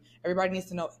Street. Everybody needs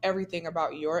to know everything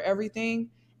about your everything.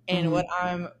 And what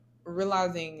I'm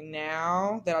realizing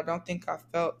now that I don't think I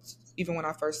felt even when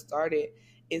I first started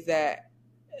is that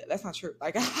that's not true.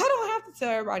 Like I don't have to tell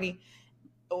everybody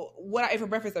what I eat for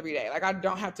breakfast every day. Like I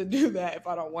don't have to do that if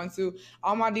I don't want to.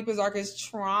 All my deepest,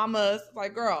 darkest traumas,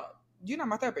 like girl, you're not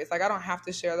my therapist. Like I don't have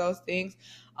to share those things.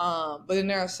 But then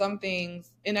there are some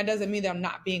things, and that doesn't mean that I'm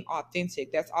not being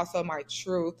authentic. That's also my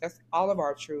truth. That's all of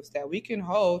our truths, that we can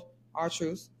hold our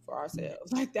truths for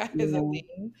ourselves. Like that is a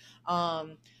thing.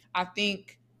 I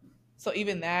think so.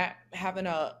 Even that, having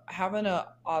a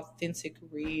authentic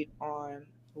read on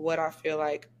what I feel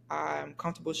like I'm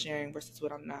comfortable sharing versus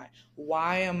what I'm not.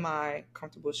 Why am I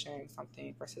comfortable sharing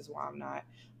something versus why I'm not?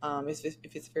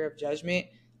 If it's fear of judgment,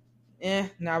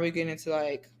 now we get into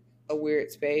like a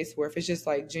weird space where if it's just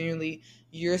like genuinely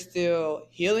you're still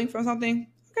healing from something,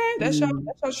 okay, that's your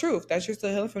truth. That's you're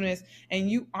still healing from this, and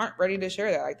you aren't ready to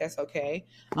share that. Like that's okay.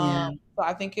 So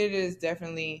I think it is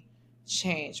definitely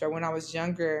changed. Or when I was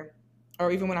younger,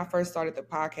 or even when I first started the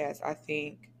podcast, I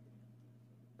think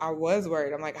I was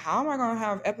worried. I'm like, how am I going to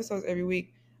have episodes every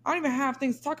week? I don't even have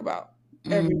things to talk about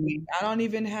every week. I don't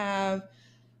need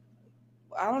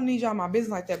y'all in my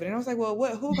business like that. But then I was like, well,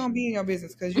 who gonna be in your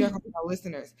business? Because you're gonna be my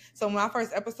listeners. So when my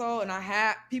first episode and I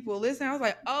had people listening, I was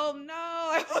like, oh no.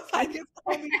 I was like, it's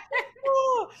gonna be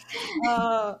cool.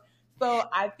 So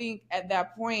I think at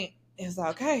that point, it's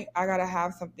like, okay, I gotta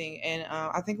have something. And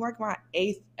I think like my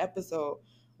 8th episode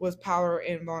was power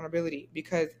and vulnerability,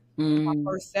 because my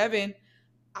first 7,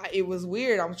 it was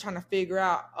weird. I was trying to figure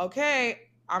out, okay,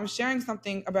 I'm sharing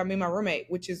something about me and my roommate,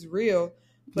 which is real,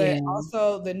 but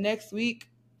also the next week,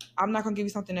 I'm not gonna give you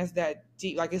something that's that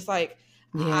deep. Like it's like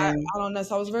I don't know.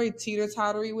 So I was very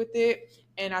teeter-tottery with it,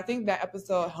 and I think that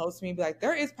episode helps me be like,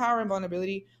 there is power and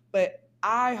vulnerability, but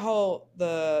I hold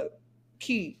the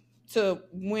key to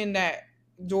when that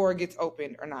door gets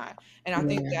opened or not. And I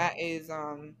think that is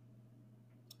I'm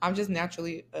just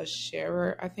naturally a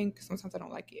sharer. I think sometimes I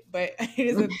don't like it, but it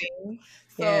is a thing.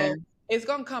 So it's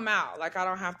gonna come out. Like I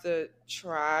don't have to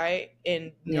try.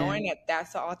 And knowing that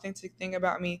that's the authentic thing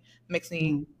about me makes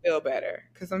me feel better.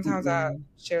 Because sometimes I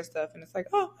share stuff and it's like,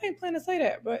 oh, I ain't planning to say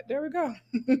that, but there we go.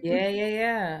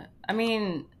 Yeah. I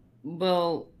mean,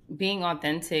 well, being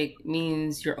authentic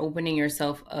means you're opening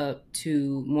yourself up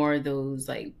to more of those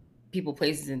like people,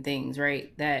 places, and things,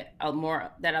 right? That are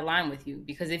more that align with you.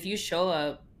 Because if you show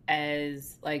up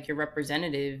as like your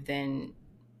representative, then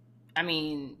I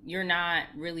mean, you're not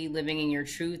really living in your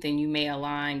truth, and you may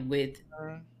align with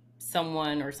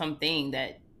someone or something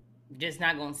that just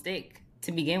not gonna stick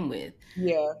to begin with.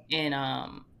 Yeah. And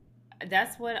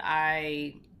that's what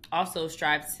I also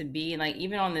strive to be. And like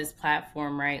even on this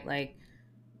platform, right? Like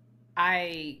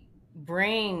I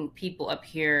bring people up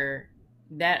here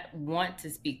that want to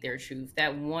speak their truth,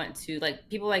 that want to like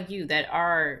people like you that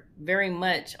are very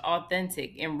much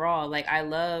authentic and raw. Like I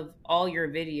love all your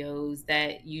videos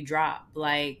that you drop.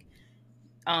 Like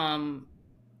I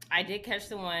did catch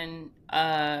the one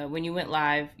when you went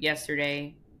live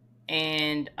yesterday.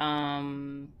 And I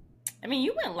mean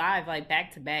you went live like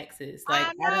back to back, sis. Like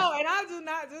I know, and I do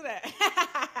not do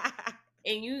that.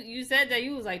 and you said that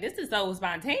you was like, this is so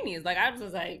spontaneous. Like I was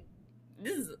just like,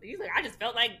 he's like, I just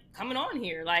felt like coming on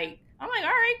here. Like I'm like, all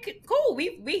right, cool.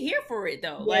 We here for it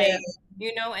though. Like,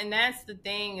 you know, and that's the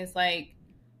thing. It's like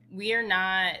we're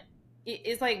not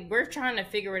it's like we're trying to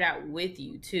figure it out with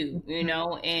you too, you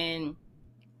know, and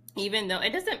even though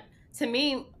it doesn't, to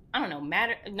me, I don't know,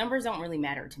 matter, numbers don't really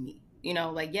matter to me, you know,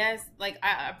 like yes, like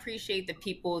I appreciate the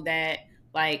people that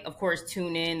like of course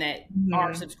tune in, that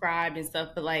are subscribed and stuff,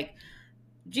 but like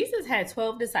Jesus had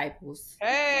 12 disciples.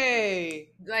 Hey,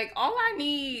 like all I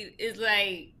need is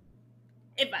like,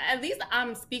 if at least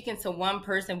I'm speaking to one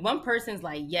person's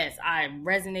like, yes, I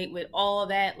resonate with all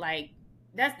that, like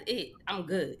that's it, I'm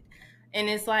good. And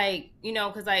it's like, you know,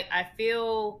 because I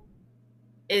feel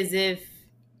as if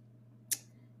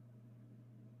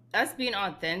us being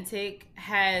authentic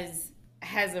has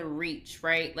a reach,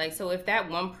 right? Like, so if that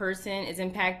one person is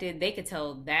impacted, they could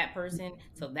tell that person,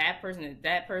 so that person,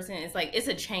 that person. It's like it's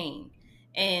a chain,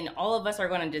 and all of us are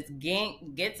going to just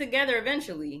get together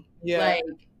eventually. Like,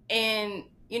 and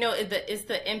you know, it's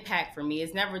the impact for me.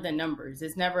 It's never the numbers.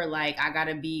 It's never like I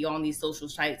gotta be on these social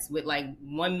sites with like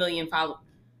 1 million followers.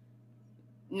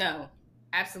 No,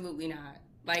 absolutely not.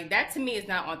 Like that to me is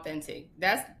not authentic.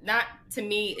 That's not, to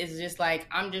me is just like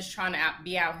I'm just trying to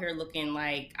be out here looking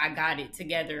like I got it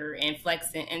together and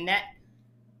flexing, and that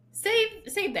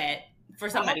save that for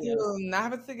somebody else. Not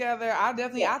have it together. I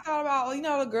thought about, you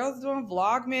know, the girls doing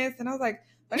Vlogmas, and I was like,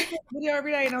 I need to post a video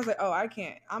every day, and I was like, oh, I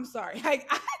can't. I'm sorry.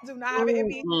 Like I do not have it in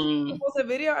me to post a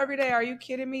video every day. Are you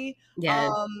kidding me?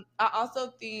 Yes. I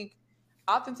also think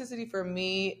authenticity for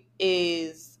me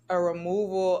is a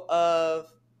removal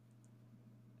of,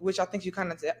 which I think you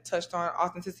kind of touched on,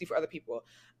 authenticity for other people.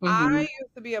 I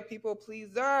used to be a people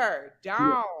pleaser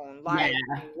down. Like,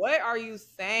 what are you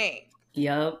saying?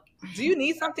 Yep. Do you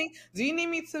need something? Do you need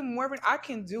me to morph? I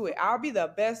can do it. I'll be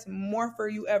the best morpher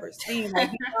you ever seen.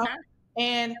 Like, you know?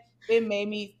 And it made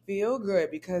me feel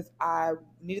good because I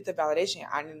needed the validation.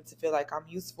 I needed to feel like I'm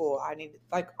useful. I needed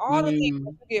like all the things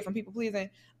I get from people pleasing.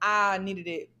 I needed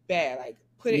it bad. Like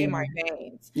put it in my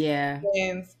veins. Yeah.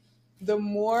 And the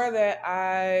more that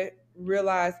I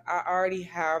realized I already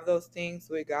have those things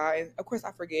with God, and of course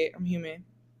I forget, I'm human.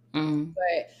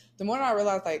 But the more I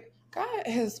realized, like, God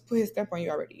has put his stamp on you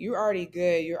already. You're already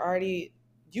good.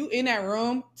 You in that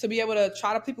room to be able to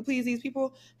try to people please these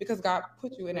people because God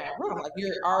put you in that room. Like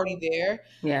you're already there.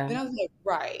 Yeah. Then I was like,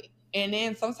 right. And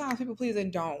then sometimes people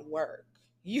pleasing don't work.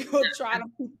 You'll try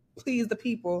to please the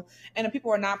people, and the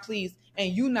people are not pleased,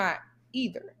 and you not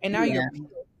either. And now you're Yeah.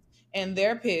 pissed, and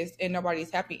they're pissed, and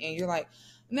nobody's happy, and you're like,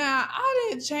 nah, I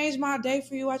didn't change my day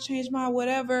for you. I changed my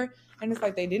whatever. And it's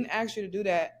like they didn't ask you to do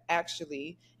that.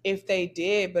 Actually, if they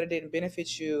did, but it didn't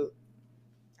benefit you,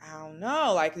 I don't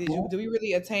know. Like, do we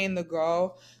really attain the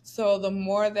goal? So the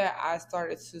more that I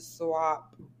started to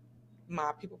swap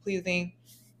my people pleasing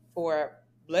for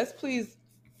let's please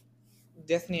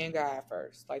Destiny and God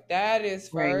first. Like that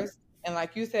is Right. first. And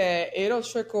like you said, it'll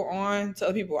trickle on to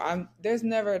other people. There's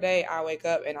never a day I wake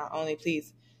up and I only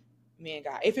please me and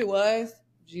God. If it was,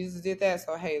 Jesus did that,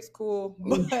 so hey, it's cool.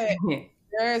 But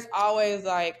there's always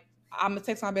like, I'm gonna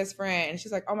text my best friend and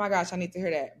she's like, oh my gosh, I need to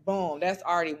hear that. Boom, that's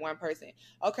already one person.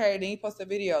 Okay, then you post a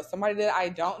video. Somebody that I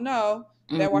don't know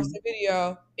that watched the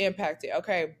video impacted.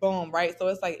 Okay, boom, right? So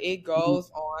it's like it goes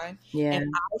on. Yeah.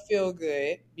 And I feel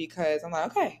good because I'm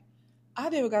like, okay, I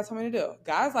did what God told me to do.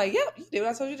 God's like, yep, you did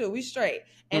what I told you to do. We straight.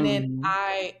 And then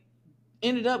I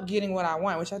ended up getting what I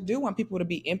want, which I do want people to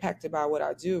be impacted by what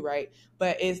I do, right?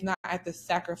 But it's not at the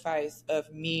sacrifice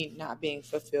of me not being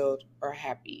fulfilled or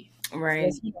happy.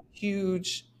 Right. So it's a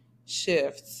huge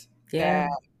shift Yeah.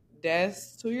 that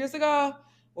 2 years ago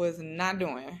was not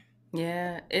doing.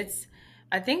 Yeah.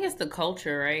 I think it's the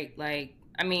culture, right? Like,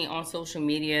 I mean, on social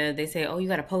media, they say, oh, you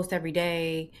got to post every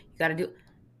day. You got to do.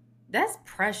 That's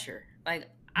pressure. Like,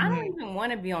 I don't even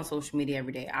want to be on social media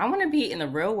every day. I want to be in the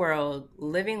real world,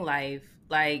 living life.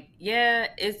 Like, yeah,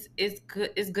 it's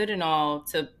good. It's good and all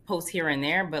to post here and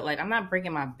there, but like, I'm not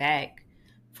breaking my back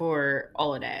for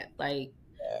all of that. Like,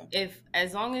 if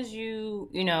as long as you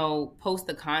know post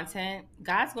the content,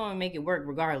 God's going to make it work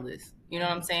regardless. You know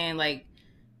what I'm saying? Like,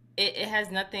 it has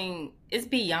nothing. It's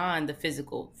beyond the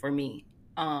physical for me,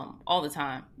 all the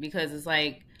time, because it's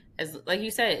like, as like you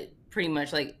said, pretty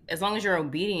much like as long as you're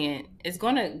obedient, it's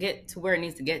gonna get to where it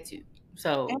needs to get to.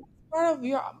 So And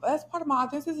that's part of my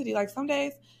authenticity. Like some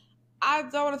days I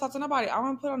don't want to talk to nobody. I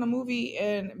want to put on a movie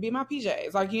and be my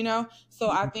PJs, like, you know?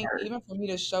 So I think even for me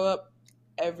to show up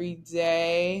every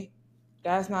day,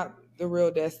 that's not the real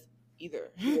Des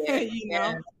either, you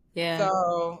know? Yeah.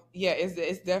 So yeah,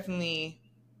 it's definitely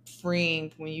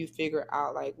freeing when you figure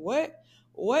out like what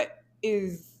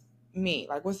is me,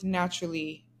 like what's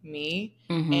naturally me,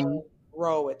 and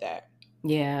roll with that.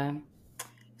 Yeah.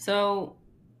 So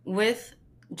with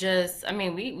just, I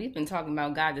mean, we've been talking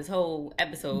about God this whole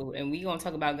episode, and we gonna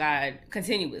talk about God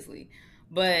continuously.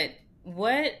 But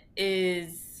what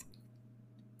is,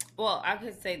 well, I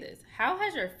could say this: how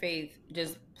has your faith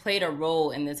just played a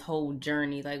role in this whole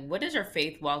journey? Like, what does your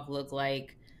faith walk look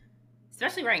like,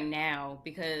 especially right now?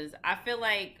 Because I feel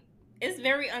like it's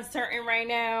very uncertain right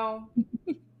now.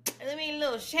 I mean, a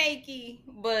little shaky,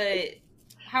 but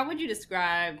how would you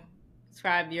describe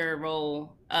your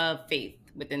role of faith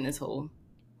within this whole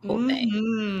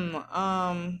thing?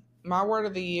 My word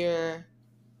of the year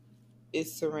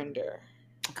is surrender.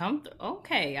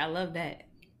 Okay, I love that.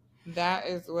 That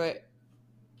is what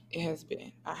it has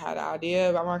been. I had an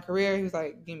idea about my career. He was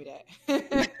like, give me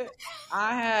that.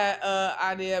 I had an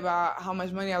idea about how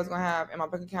much money I was going to have in my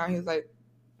bank account. He was like,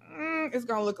 it's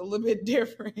going to look a little bit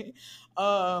different.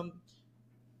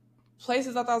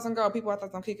 Places I thought I was going to go, people I thought I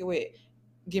was going to kick it with,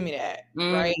 give me that,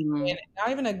 right? And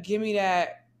not even a give me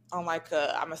that on like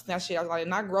I'm a snatch shit. I was like,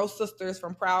 not gross sisters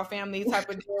from Proud Family type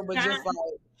of deal, but just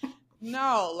like,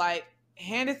 no, like,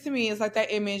 hand it to me. It's like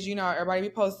that image, you know, everybody be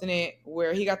posting it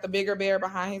where he got the bigger bear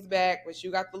behind his back, but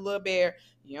you got the little bear.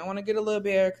 You don't want to get a little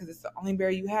bear because it's the only bear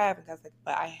you have. And God's like,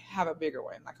 but I have a bigger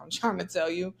one. Like I'm trying to tell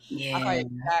you. Yeah. I feel like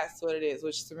that's what it is,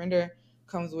 which surrender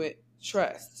comes with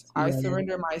trust. Yeah. I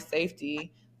surrender my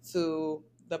safety to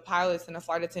the pilots and the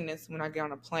flight attendants when I get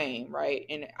on a plane, right?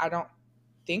 And I don't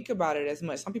think about it as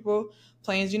much. Some people,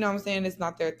 planes, you know what I'm saying, it's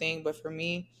not their thing. But for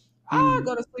me, I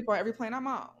go to sleep on every plane I'm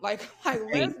on. Like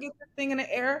let's get this thing in the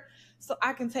air so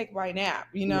I can take my nap,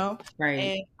 you know? Right.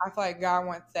 And I feel like God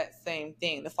wants that same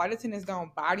thing. The flight attendants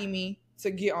don't body me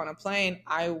to get on a plane.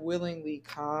 I willingly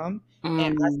come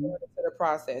and I surrender to the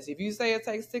process. If you say it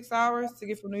takes 6 hours to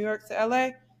get from New York to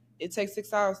LA, it takes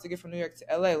 6 hours to get from New York to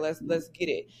LA. Let's get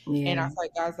it. Yeah. And I feel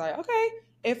like God's like, okay,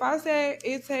 if I say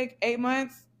it take 8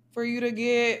 months for you to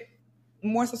get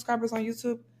more subscribers on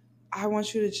YouTube, I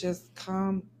want you to just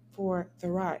come for the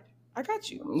ride. I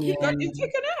got you. Yeah. You take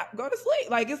a nap, go to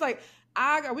sleep. Like it's like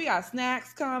we got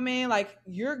snacks coming. Like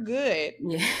you're good.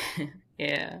 Yeah.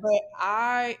 Yeah. But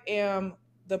I am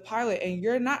the pilot and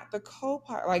you're not the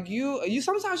co-pilot. Like you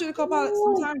sometimes you're the co-pilot,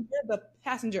 sometimes you're the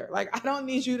passenger. Like I don't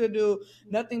need you to do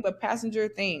nothing but passenger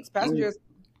things. Passengers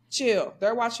chill.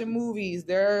 They're watching movies.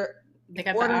 They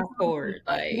got the iPod.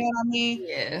 Like, you know what I mean?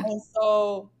 Yeah. And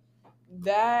so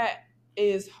that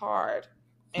is hard.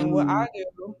 And what I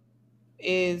do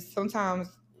is sometimes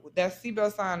that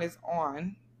seatbelt sign is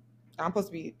on. I'm supposed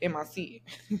to be in my seat.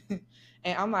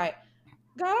 And I'm like,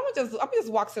 God, I'm just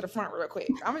walk to the front real quick.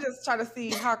 I'm gonna just try to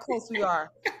see how close we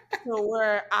are to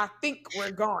where I think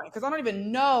we're going. Because I don't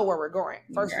even know where we're going,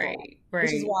 first of all.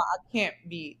 Which is why I can't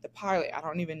be the pilot. I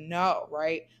don't even know,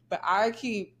 right? But I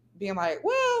keep being like,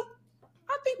 well,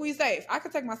 I think we safe. I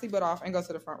could take my seatbelt off and go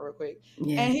to the front real quick.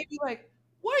 Yeah. And he'd be like,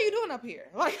 what are you doing up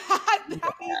here? Like, I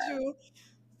need you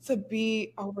to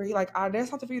be over here. Like, there's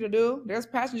something for you to do. There's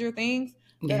passenger things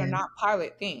that are not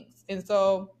pilot things. And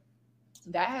so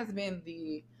that has been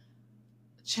the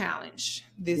challenge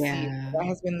this year. That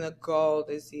has been the goal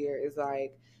this year, is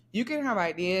like, you can have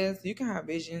ideas, you can have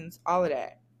visions, all of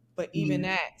that. But even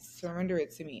that, surrender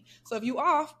it to me. So if you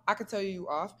off, I can tell you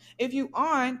off. If you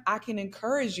on, I can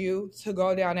encourage you to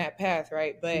go down that path,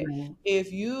 right? But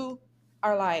if you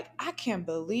are like, I can't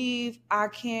believe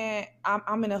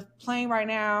I'm in a plane right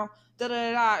now, da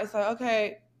da da, it's like,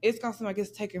 okay, it's gonna seem like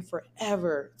it's taking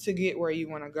forever to get where you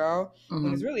want to go,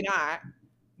 when it's really not.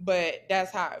 But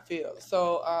that's how it feels.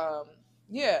 So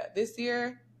yeah, this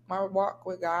year my walk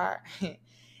with God,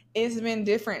 it's been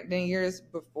different than years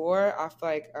before. I feel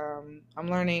like I'm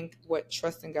learning what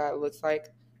trusting God looks like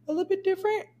a little bit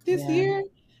different this year,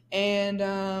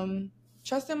 and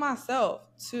trusting myself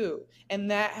too.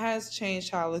 And that has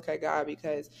changed how I look at God,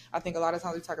 because I think a lot of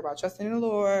times we talk about trusting in the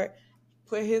Lord,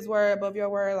 put His word above your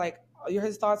word, like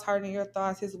His thoughts higher than your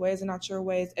thoughts, His ways are not your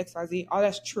ways, XYZ. All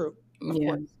that's true, of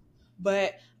course.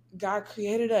 But God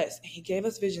created us, and He gave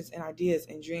us visions and ideas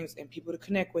and dreams and people to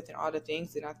connect with and all the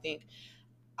things. And I think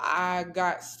I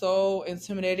got so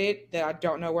intimidated that I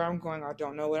don't know where I'm going. I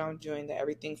don't know what I'm doing, that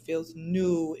everything feels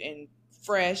new and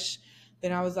fresh.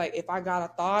 Then I was like, if I got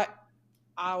a thought,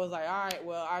 I was like, all right,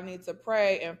 well, I need to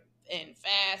pray and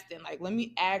fast, and like, let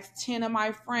me ask 10 of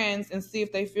my friends and see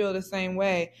if they feel the same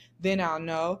way. Then I'll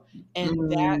know.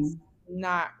 And that's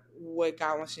not what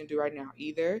God wants you to do right now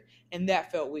either. And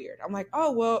that felt weird. I'm like,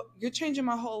 oh, well, you're changing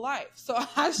my whole life, so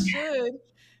I should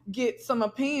get some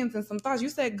opinions and some thoughts. You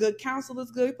said good counsel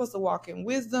is good. You're supposed to walk in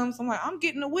wisdom. So I'm like, I'm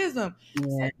getting the wisdom.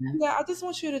 Like, yeah, I just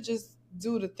want you to just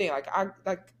do the thing.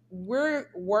 Like we're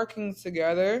working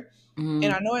together. And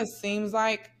I know it seems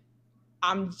like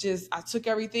I took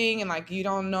everything and like, you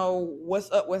don't know what's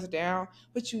up, what's down,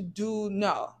 but you do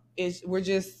know. It's like,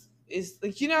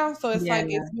 so it's like,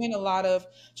 it's been a lot of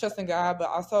trusting God, but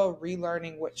also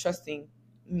relearning what trusting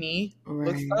me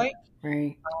looks like.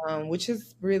 Right. Which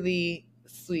is really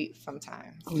sweet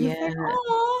sometimes. Yeah. It's like,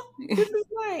 oh, this is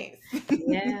nice.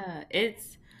 Yeah.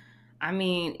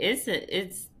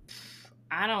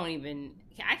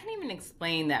 I can't even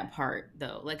explain that part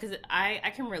though. Like, cause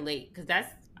I can relate, cause I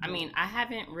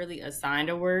haven't really assigned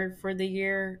a word for the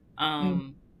year.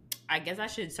 I guess I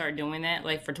should start doing that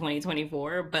like for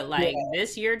 2024, but like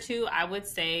this year too, I would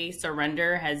say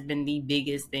surrender has been the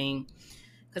biggest thing.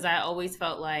 Cause I always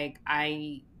felt like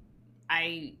I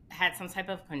had some type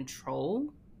of control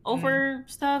over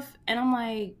stuff, and I'm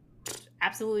like,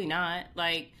 absolutely not.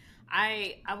 Like,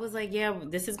 I was like, yeah,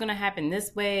 this is gonna happen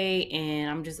this way,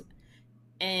 and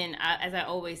as I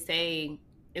always say,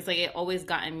 it's like it always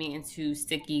gotten me into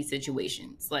sticky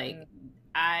situations. Like,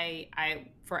 I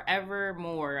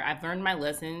forevermore, I've learned my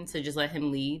lesson to just let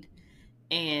Him lead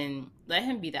and let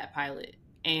Him be that pilot,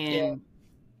 and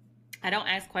I don't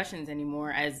ask questions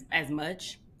anymore as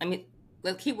much. I mean,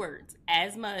 the key words,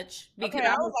 as much. Because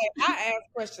I was like, I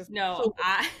ask questions. No,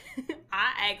 I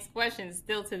ask questions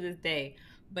still to this day,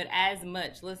 but as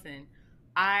much. Listen,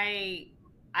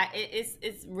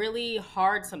 it's really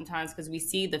hard sometimes, because we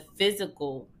see the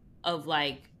physical of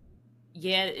like,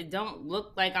 yeah, it don't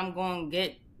look like I'm going to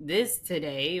get this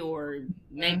today or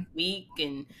next week,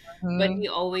 but He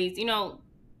always,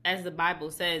 as the Bible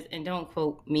says, and don't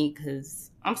quote me because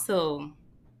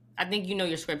I think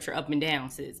your scripture up and down,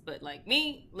 sis. But like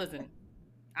me, listen,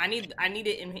 I need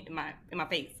it in my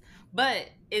face. But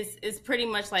it's pretty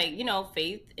much like,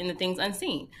 faith in the things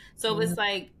unseen. So it's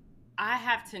like, I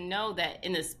have to know that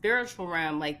in the spiritual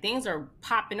realm, like, things are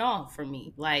popping off for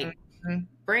me. Like,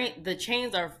 the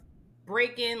chains are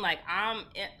breaking. Like, I'm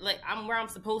where I'm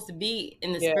supposed to be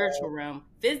in the spiritual realm.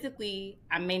 Physically,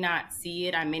 I may not see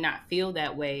it. I may not feel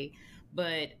that way.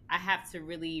 But I have to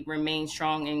really remain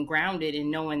strong and grounded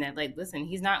in knowing that, like, listen,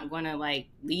 He's not going to, like,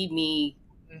 lead me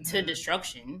to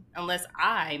destruction unless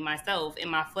I, myself, in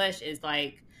my flesh is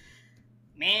like,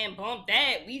 man, bump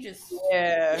that. We just,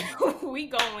 we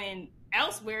going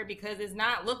elsewhere because it's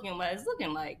not looking what it's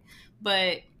looking like.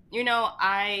 But,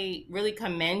 I really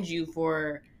commend you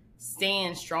for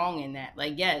staying strong in that.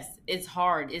 Like, yes, it's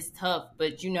hard, it's tough,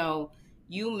 but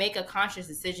you make a conscious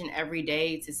decision every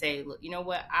day to say, look, you know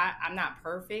what, I'm not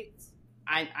perfect.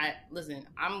 I listen,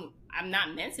 I'm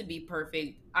not meant to be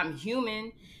perfect. I'm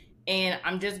human, and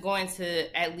I'm just going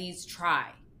to at least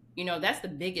try. You know, that's the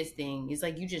biggest thing. It's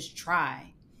like you just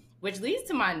try. Which leads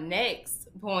to my next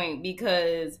point,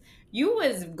 because you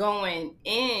was going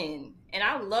in, and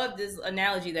I love this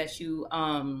analogy that you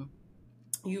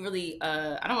really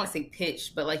I don't want to say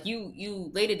pitch, but like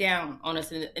you laid it down on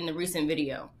us in the recent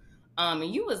video.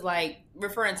 And you was like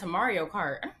referring to Mario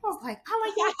Kart. And I was like, I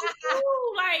like Yoshi too.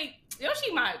 Like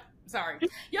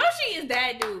Yoshi is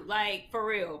that dude, like for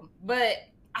real. But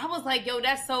I was like, yo,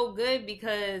 that's so good,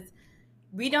 because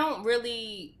we don't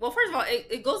really, well, first of all,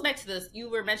 it goes back to this, you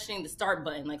were mentioning the start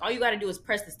button. Like all you got to do is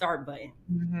press the start button.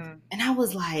 Mm-hmm. And I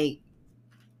was like,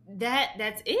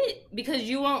 that's it, because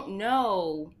you won't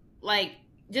know, like,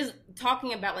 just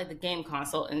talking about like the game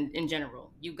console in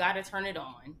general, you got to turn it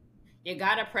on, you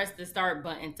got to press the start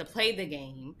button to play the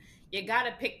game, you got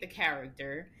to pick the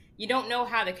character, you don't know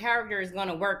how the character is going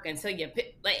to work until you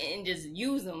pick, like, and just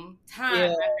use them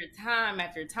time after time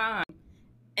after time.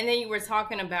 And then you were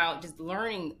talking about just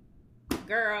learning.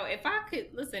 Girl, if I could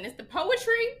listen, it's the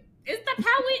poetry, it's the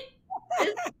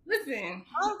poet. Listen,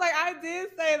 I was like, I did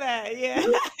say that. Yeah.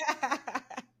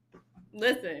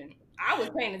 Listen, I was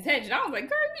paying attention. I was like,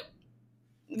 girl,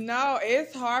 no,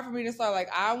 it's hard for me to start. Like,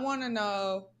 I want to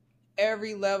know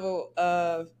every level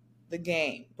of the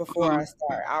game before I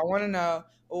start. I want to know,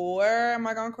 where am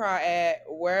I gonna cry at?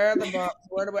 Where are the bumps?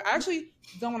 I actually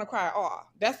don't want to cry at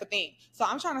all. That's the thing. So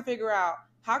I'm trying to figure out,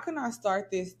 how can I start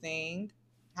this thing?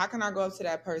 How can I go up to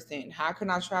that person? How can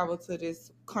I travel to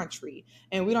this country?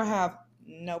 And we don't have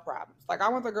no problems. Like, I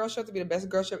want the girl show to be the best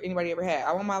girl show anybody ever had.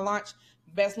 I want my launch,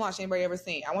 best launch anybody ever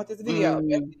seen. I want this video,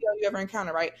 best video you ever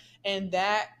encountered, right? And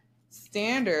that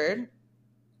standard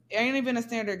ain't even a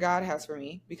standard God has for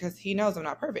me, because he knows I'm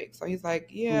not perfect. So he's like,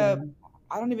 yeah.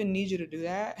 I don't even need you to do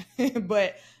that.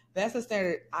 But that's the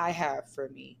standard I have for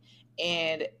me.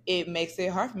 And it makes it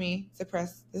hard for me to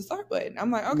press the start button.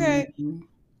 I'm like, okay,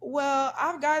 well,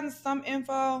 I've gotten some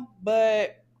info,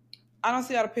 but I don't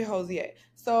see how to pit holes yet.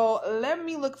 So let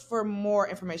me look for more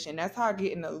information. That's how I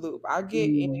get in the loop. I get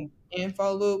in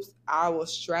info loops. I will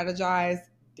strategize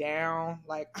down.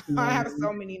 Like, I have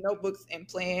so many notebooks and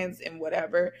plans and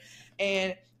whatever.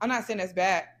 And I'm not saying that's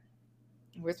bad.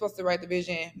 We're supposed to write the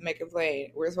vision, make it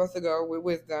plain. We're supposed to go with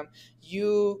wisdom.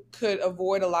 You could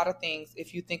avoid a lot of things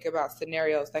if you think about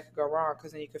scenarios that could go wrong,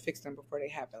 because then you could fix them before they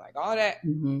happen. Like, all that,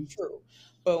 true.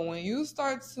 But when you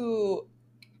start to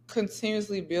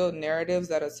continuously build narratives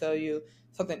that'll tell you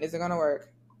something isn't going to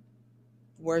work,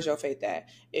 where's your faith at?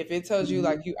 If it tells you,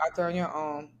 like, you out there on your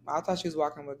own, I thought you was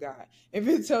walking with God. If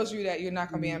it tells you that you're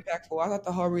not going to be impactful, I thought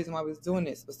the whole reason why I was doing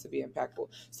this was to be impactful.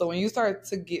 So when you start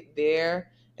to get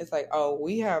there, it's like, oh,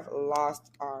 we have lost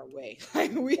our way.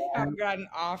 Like, we have gotten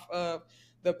off of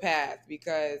the path,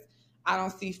 because I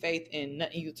don't see faith in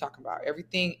nothing you talking about.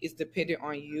 Everything is dependent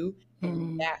on you.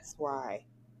 And that's why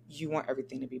you want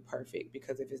everything to be perfect,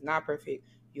 because if it's not perfect,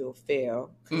 you'll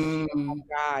fail, because you don't have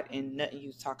God and nothing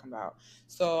you talking about.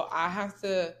 So I have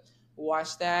to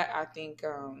watch that. I think,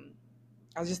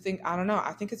 I don't know.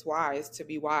 I think it's wise to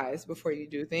be wise before you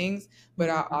do things,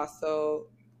 but I also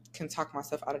can talk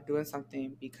myself out of doing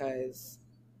something, because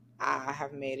I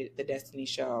have made it the Destanee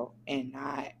show and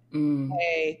not,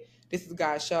 hey, this is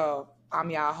God's show, I'm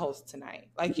y'all host tonight.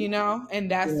 Like, you know, and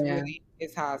that's really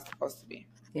is how it's supposed to be.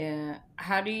 Yeah.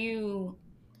 How do you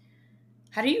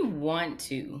want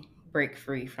to break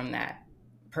free from that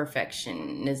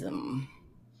perfectionism?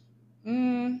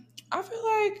 I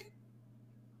feel like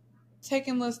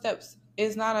taking little steps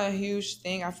is not a huge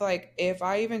thing. I feel like if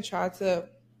I even tried to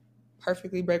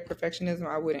perfectly break perfectionism,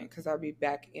 I wouldn't, because I'd be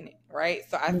back in it, right?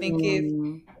 So I think it's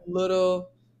little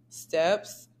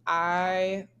steps.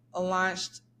 I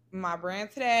launched my brand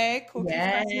today, Cookies,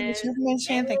 which you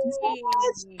mentioned. Thank you so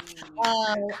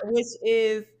much. Which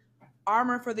is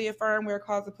armor for the affirm. We're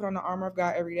called to put on the armor of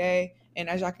God every day. And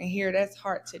as y'all can hear, that's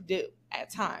hard to do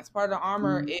at times. Part of the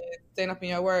armor is staying up in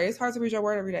your word. It's hard to read your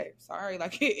word every day. Sorry,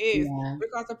 like, it is. We're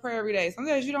called to pray every day.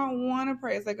 Sometimes you don't want to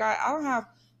pray. It's like, God, I don't have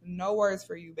no words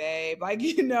for you, babe. Like,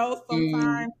 you know,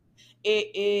 sometimes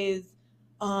it is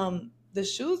the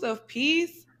shoes of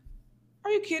peace. Are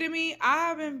you kidding me?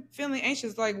 I've been feeling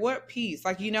anxious. Like, what peace?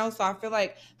 Like, you know, so I feel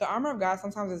like the armor of God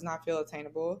sometimes does not feel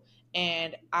attainable.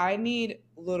 And I need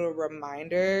little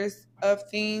reminders of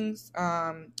things.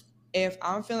 If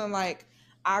I'm feeling like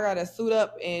I got to suit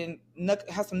up and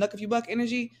have some knuck if you buck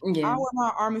energy, I wear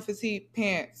my army fatigue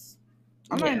pants.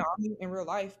 I'm not in the army in real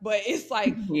life, but it's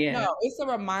like, no, it's a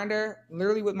reminder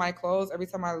literally with my clothes. Every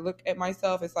time I look at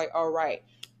myself, it's like, all right,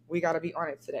 we got to be on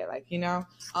it today. Like,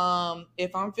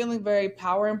 if I'm feeling very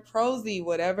power and prosy,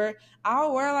 whatever,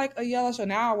 I'll wear like a yellow shirt.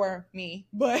 Now I wear me,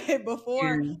 but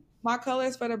before my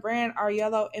colors for the brand are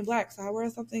yellow and black. So I wear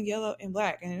something yellow and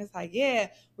black. And it's like, yeah,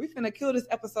 we're going to kill this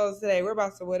episode today. We're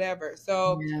about to whatever.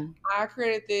 So I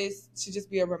created this to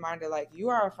just be a reminder, like, you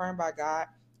are affirmed by God.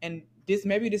 And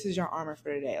maybe this is your armor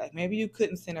for today. Like, maybe you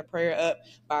couldn't send a prayer up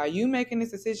by you making this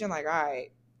decision. Like, all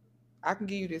right, I can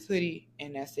give you this hoodie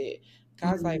and that's it.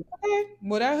 God's like, okay,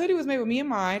 well, that hoodie was made with me in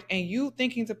mind, and you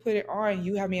thinking to put it on,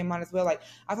 you have me in mind as well. Like,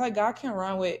 I feel like God can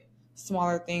run with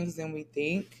smaller things than we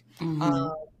think.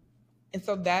 And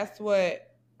so that's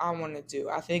what I want to do.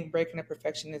 I think breaking the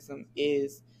perfectionism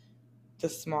is the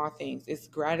small things. It's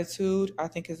gratitude, I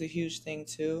think, is a huge thing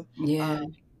too.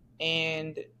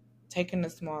 And taking the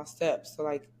small steps. So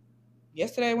like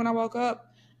yesterday when I woke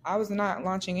up, I was not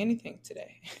launching anything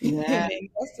today. And then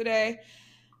yesterday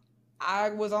I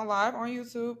was on live on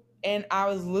YouTube and I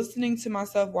was listening to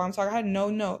myself while I'm talking. I had no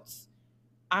notes.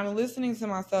 I'm listening to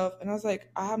myself and I was like,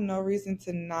 I have no reason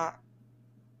to not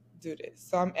do this.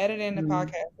 So I'm editing the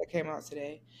podcast that came out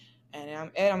today,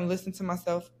 and I'm listening to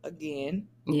myself again.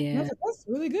 And I was like, that's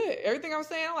really good. Everything I'm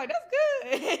saying, I'm like, that's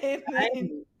good. And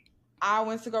then I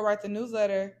went to go write the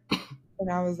newsletter, and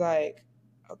I was like,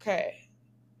 okay,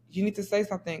 you need to say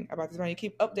something about this. You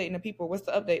keep updating the people. What's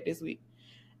the update this week?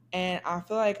 And I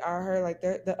feel like I heard like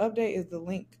the update is the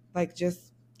link. Like,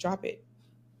 just drop it.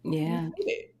 Yeah.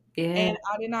 And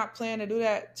I did not plan to do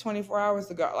that 24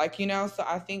 hours ago. Like, so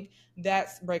I think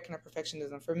that's breaking the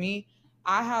perfectionism. For me,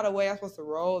 I had a way I was supposed to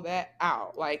roll that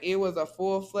out. Like, it was a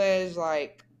full-fledged,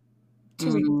 like,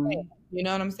 2-week plan. You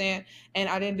know what I'm saying? And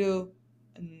I didn't do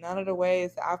none of the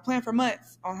ways. I planned for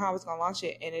months on how I was going to launch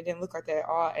it, and it didn't look like that at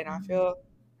all. And I feel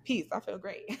peace. I feel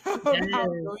great about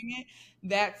doing it.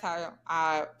 That's how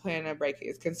I plan to break it,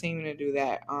 is continuing to do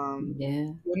that.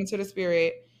 Get into the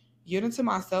spirit, get into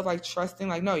myself, like trusting,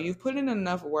 like, no, you've put in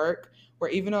enough work where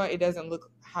even though it doesn't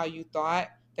look how you thought,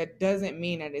 that doesn't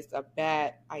mean that it's a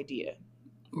bad idea.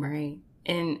 Right.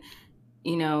 And,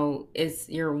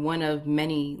 you're one of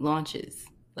many launches.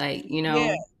 Like,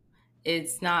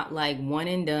 it's not like one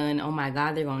and done. Oh my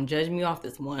God, they're going to judge me off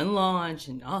this one launch.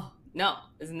 And no,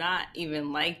 it's not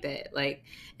even like that. Like,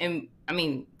 and I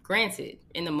mean, granted,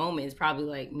 in the moment, it's probably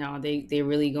like, no, they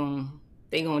really going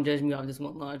to judge me off this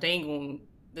one launch. They ain't going to.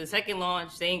 The second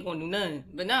launch, they ain't gonna do nothing.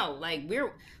 But no, like,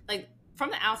 we're like,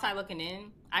 from the outside looking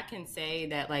in, I can say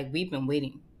that, like, we've been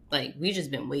waiting. Like, we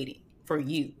just been waiting for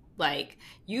you. Like,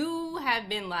 you have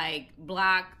been like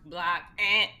block,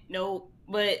 nope.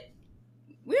 But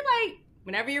we're like,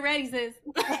 whenever you're ready, sis.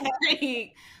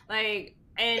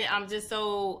 And I'm just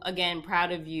so, again,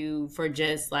 proud of you for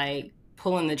just like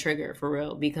pulling the trigger for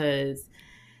real, because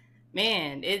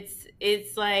man,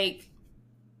 it's like,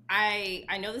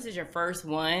 I know this is your first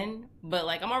one, but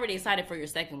like, I'm already excited for your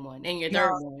second one and your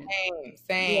third one.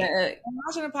 Same. Yeah. I'm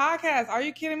watching a podcast. Are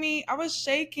you kidding me? I was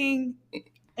shaking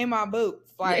in my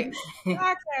boots. Like,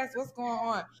 podcast, what's going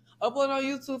on? Uploading on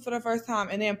YouTube for the first time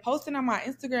and then posting on my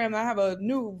Instagram that I have a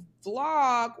new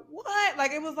vlog. What?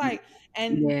 Like, it was like,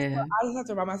 and I just have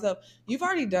to remind myself, you've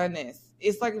already done this.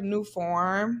 It's like a new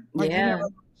form. Like, you never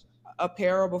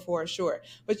apparel before, sure,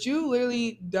 but you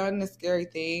literally done the scary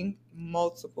thing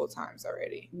multiple times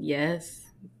already. Yes.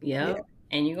 Yep. Yeah.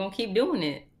 And you're gonna keep doing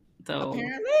it. So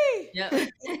apparently.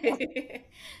 Yep.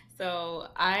 So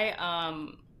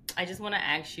I just want to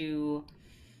ask you,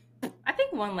 I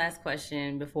think, one last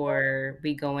question before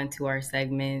we go into our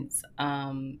segments.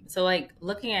 So like,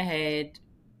 looking ahead,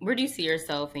 where do you see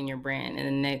yourself in your brand in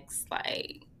the next,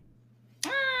 like,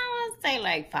 let's say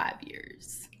like 5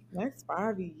 years? Next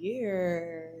 5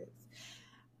 years,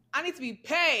 I need to be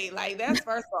paid. Like, that's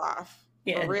first off,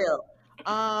 for real.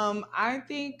 I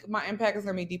think my impact is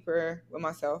gonna be deeper with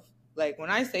myself. Like, when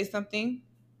I say something,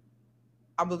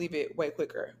 I believe it way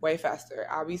quicker, way faster.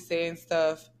 I'll be saying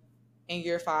stuff in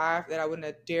year 5 that I wouldn't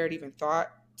have dared even thought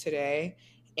today,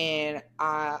 and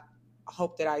I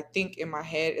hope that I think in my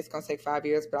head it's gonna take 5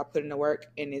 years, but I put in the work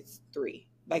and it's 3.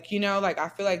 Like, like, I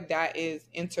feel like that is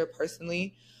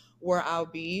interpersonally where I'll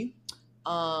be,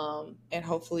 and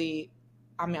hopefully,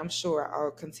 I'm sure I'll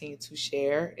continue to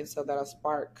share, and so that'll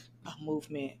spark a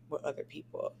movement with other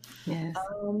people. Yes.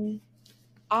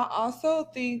 I also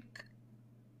think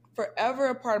forever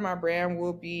a part of my brand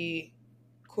will be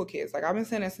cool kids. Like, I've been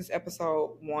saying that since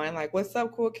episode 1. Like, what's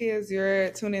up, cool kids?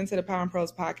 You're tuned into the Power and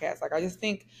Pros podcast. Like, I just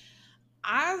think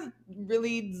I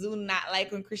really do not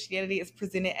like when Christianity is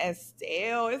presented as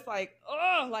stale. It's like,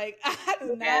 oh, like, I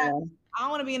do not. I don't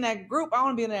want to be in that group. I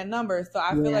want to be in that number. So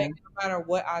I feel like no matter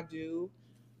what I do,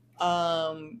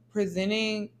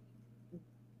 presenting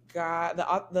God,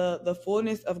 the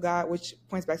fullness of God, which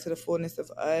points back to the fullness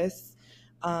of us,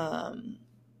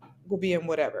 will be in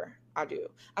whatever I do.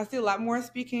 I see a lot more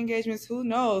speaking engagements. Who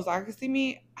knows? I can see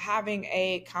me having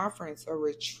a conference or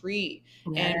retreat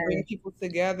and bringing people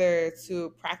together to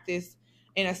practice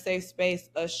in a safe space,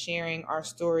 us sharing our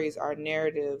stories, our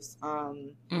narratives. I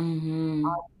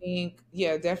think,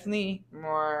 yeah, definitely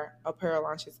more apparel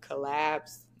launches,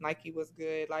 collabs. Nike was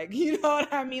good. Like, you know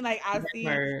what I mean? Like, I see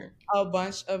a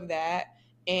bunch of that.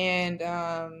 And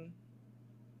I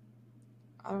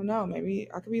don't know, maybe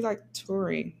I could be like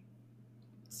touring,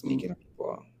 speaking of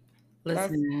people.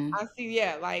 Listen. I see,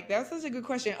 yeah, like that's such a good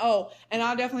question. Oh, and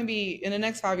I'll definitely be in the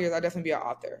next 5 years, I'll definitely be an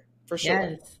author for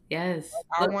sure. Yes.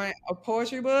 Like, I want a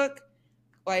poetry book.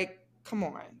 Like, come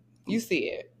on. You see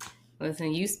it.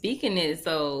 Listen, you speaking it,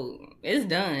 so it's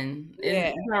done.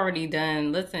 It's already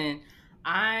done. Listen,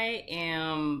 I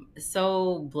am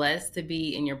so blessed to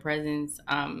be in your presence.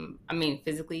 I mean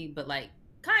physically, but like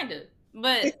kind of.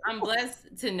 But I'm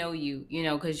blessed to know you, you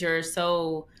know, because you're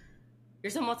so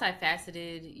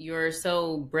multifaceted, you're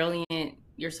so brilliant,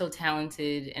 you're so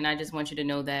talented, and I just want you to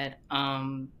know that.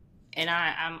 And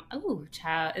I'm oh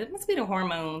child, it must be the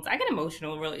hormones. I get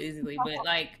emotional real easily, but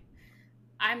like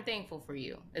I'm thankful for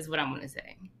you, is what I'm going to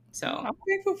say. So I'm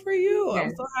thankful for you. yes.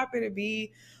 I'm so happy to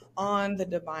be on the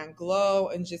Divine Glow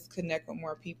and just connect with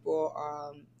more people.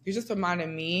 You just reminded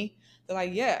me that,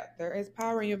 like, yeah, there is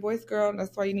power in your voice, girl. And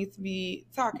that's why you need to be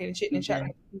talking and chitting and chatting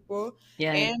with people.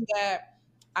 And that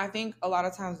I think a lot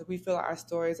of times we feel like our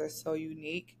stories are so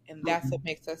unique, and that's what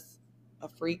makes us a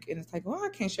freak. And it's like, well, I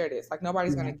can't share this. Like,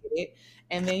 nobody's going to get it.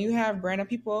 And then you have random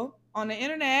people on the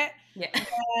internet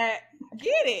that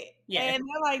get it. And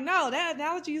they're like, no, that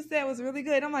analogy you said was really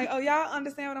good. I'm like, oh, y'all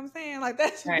understand what I'm saying? Like,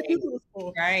 that's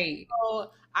beautiful. Right.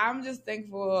 So I'm just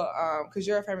thankful because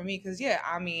you're a fan of me. Because, yeah,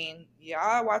 I mean,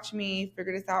 y'all watch me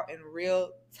figure this out in real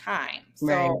time.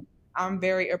 So I'm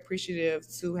very appreciative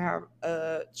to have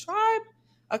a tribe,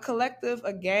 a collective,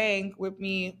 a gang with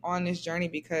me on this journey,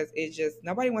 because it just,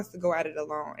 nobody wants to go at it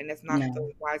alone. And it's not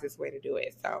the wisest way to do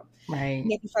it. So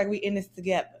make it like we in this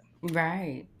together.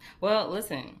 Right. Well,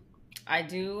 listen, I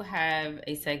do have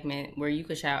a segment where you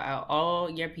could shout out all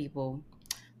your people.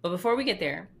 But before we get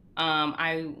there,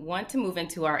 I want to move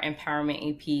into our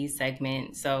Empowerment AP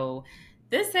segment. So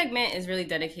this segment is really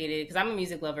dedicated because I'm a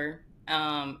music lover.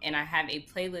 And I have a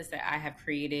playlist that I have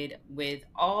created with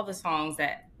all the songs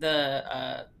that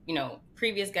the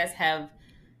previous guests have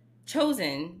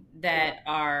chosen that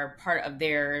are part of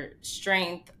their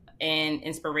strength and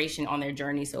inspiration on their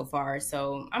journey so far.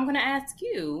 So I'm going to ask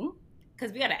you,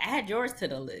 because we got to add yours to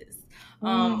the list.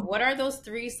 What are those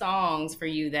 3 songs for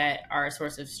you that are a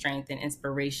source of strength and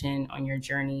inspiration on your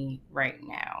journey right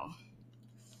now?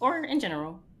 Or in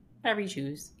general, whatever you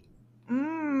choose.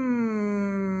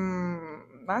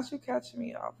 Not you catch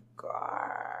me off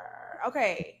guard.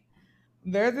 Okay.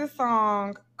 There's a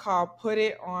song called Put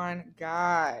It On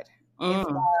God.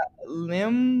 It's by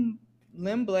Lim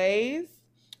Blaze.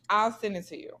 I'll send it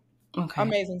to you. Okay.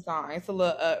 Amazing song. It's a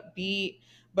little upbeat,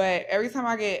 but every time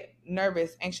I get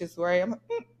nervous, anxious, worried, I'm like,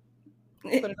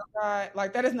 put it on God.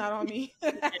 Like, that is not on me.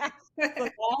 So that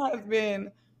has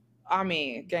been, I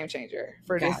mean, game changer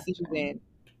for this season.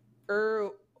 I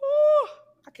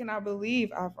cannot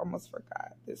believe I've almost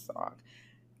forgot this song.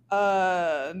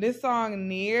 This song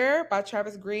Near by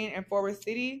Travis Green and Forward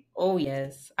City. Oh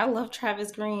yes, I love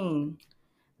Travis Green.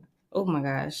 Oh my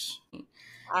gosh.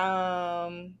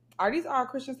 Are these all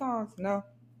Christian songs? No,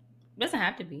 doesn't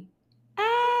have to be.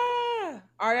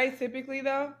 Are they typically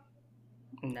though?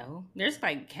 No, there's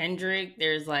like Kendrick.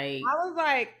 There's like, I was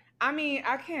like, I mean,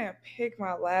 I can't pick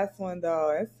my last one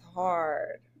though. It's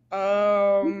hard.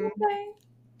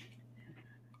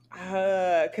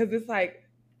 Cause it's like,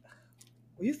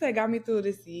 you said got me through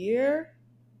this year.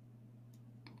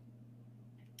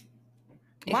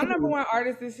 My number one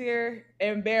artist this year,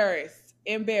 embarrassed.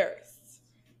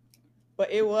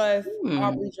 But it was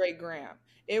Aubrey Drake Graham.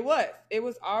 It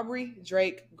was Aubrey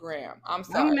Drake Graham. I'm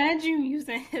sorry. I'm mad you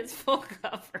using his full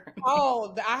cover.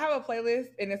 Oh, I have a playlist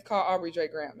and it's called Aubrey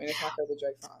Drake Graham, and it's my favorite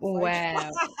Drake song.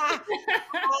 Wow.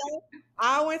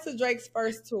 I went to Drake's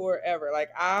first tour ever. Like,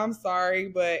 I'm sorry,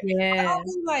 but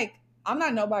I'm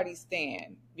not nobody's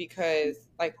stan, because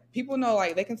like people know,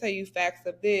 like they can tell you facts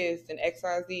of this and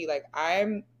XYZ. Like,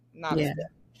 I'm not a stan.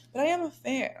 But I am a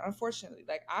fan, unfortunately.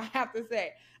 Like, I have to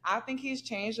say, I think he's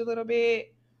changed a little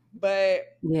bit,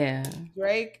 but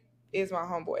Drake is my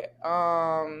homeboy.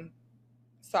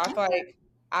 So I feel like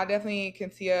I definitely can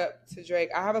tee up to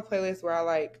Drake. I have a playlist where I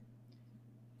like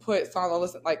put songs, I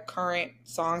listen like current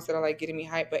songs that are like getting me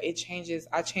hyped, but it changes.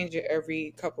 I change it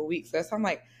every couple of weeks. That's why I'm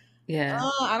like, Yeah.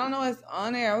 I don't know what's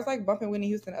on there. I was like bumping Whitney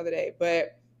Houston the other day,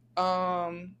 but She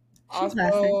classic.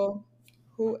 also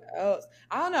who else?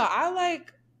 I don't know. I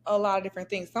like a lot of different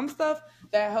things. Some stuff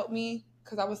that helped me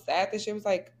because I was sad this year was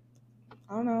like,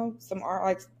 I don't know, some art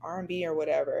like R&B or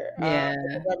whatever. Yeah.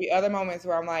 There'll be other moments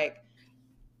where I'm like,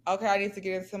 okay, I need to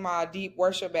get into my deep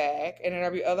worship bag, and then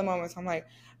there'll be other moments I'm like,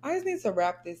 I just need to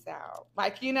wrap this out,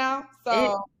 like, you know.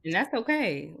 So And that's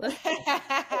okay.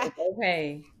 It's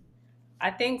okay.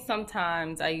 I think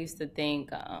sometimes I used to think,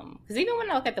 because even when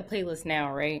I look at the playlist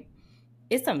now, right,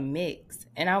 it's a mix,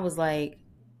 and I was like,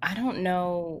 I don't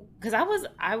know, because I'm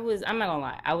not gonna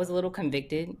lie, I was a little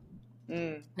convicted,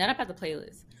 not about the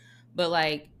playlist, but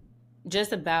like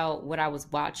just about what I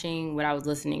was watching, what I was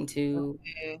listening to,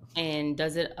 and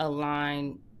does it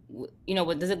align,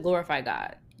 what does it glorify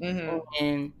God?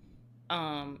 And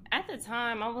at the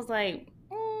time, I was like,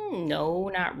 no,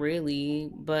 not really,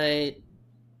 but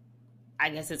I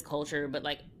guess it's culture, but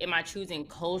like, am I choosing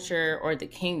culture or the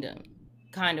kingdom?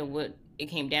 Kind of what it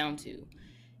came down to.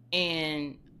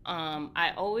 And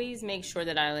I always make sure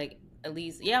that I like at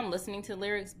least, yeah, I'm listening to the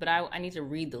lyrics, but I need to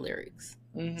read the lyrics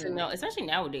to know, especially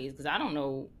nowadays, because I don't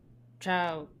know,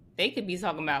 child, they could be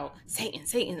talking about Satan,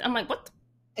 Satan. I'm like, what?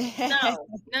 No, no,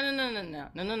 no, no, no, no,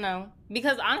 no, no, no.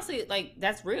 Because honestly, like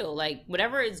that's real. Like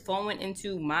whatever is flowing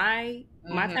into my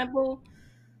temple,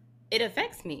 it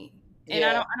affects me, and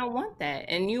Yeah. I don't want that.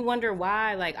 And you wonder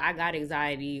why, like I got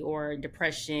anxiety or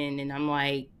depression, and I'm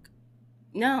like,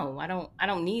 no, I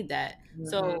don't need that.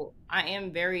 So I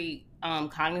am very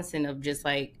cognizant of just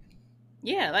like,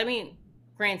 yeah, I mean,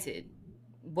 granted,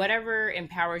 whatever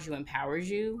empowers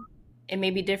you. It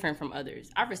may be different from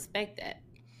others. I respect that.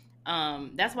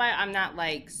 That's why I'm not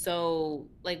like, so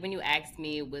like when you asked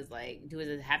me, it was like, does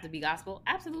it have to be gospel?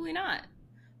 Absolutely not.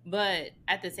 But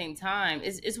at the same time,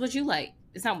 it's what you like.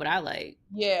 It's not what I like.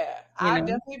 Yeah, You I've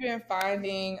know? definitely been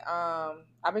finding.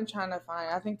 I've been trying to find.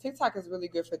 I think TikTok is really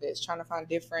good for this. Trying to find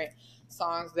different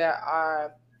songs that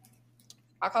are,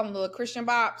 I call them little Christian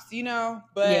bops, you know,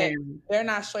 Yeah. but they're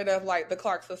not straight up like the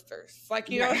Clark sisters. Like,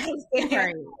 you know what Right. I'm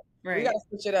saying? Right. We got Right. to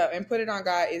switch it up and put it on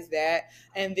God. Is that?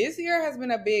 And this year has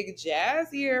been a big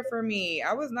jazz year for me.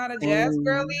 I was not a jazz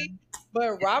girly,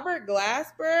 but Robert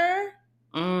Glasper.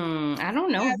 I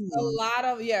don't know Has a him. lot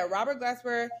of, yeah, Robert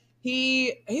Glasper.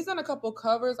 He's done a couple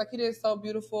covers, like he did So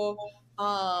Beautiful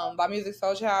by Music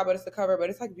Soul Child, but it's a cover, but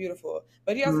it's like beautiful.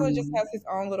 But he also just Mm, has his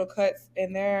own little cuts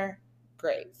and they're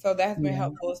great. So that's been yeah.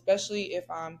 helpful, especially if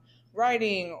I'm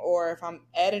writing or if I'm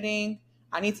editing.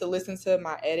 I need to listen to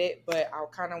my edit, but I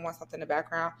kind of want something in the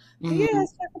background. But yeah, Mm,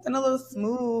 it's like something a little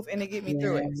smooth and to get me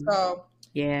through yeah. it. So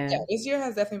yeah, Yeah. this year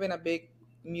has definitely been a big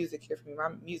music year for me. My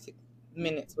music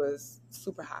minutes was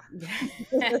super high.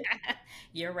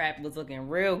 Your rap was looking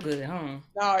real good, huh?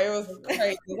 No, it was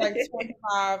crazy. It was like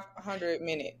 2,500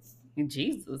 minutes.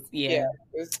 Jesus. Yeah, Yeah.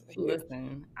 it was huge.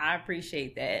 Listen, I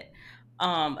appreciate that.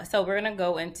 So we're gonna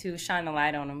go into shine the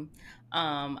light on them.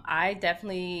 I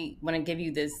definitely want to give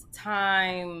you this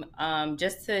time,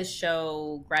 just to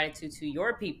show gratitude to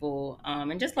your people,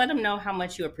 and just let them know how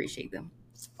much you appreciate them.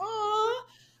 Aw,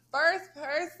 first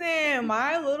person,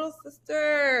 my little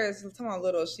sister. She's talking about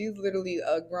little. She's literally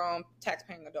a grown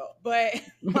tax-paying adult. But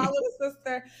my little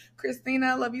sister,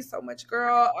 Christina, love you so much,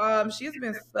 girl. She's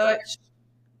been such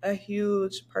a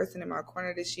huge person in my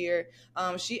corner this year.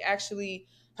 She actually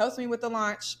helps me with the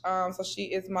launch. So she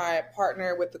is my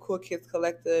partner with the Cool Kids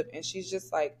Collective, and she's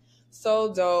just like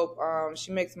so dope.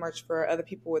 She makes merch for other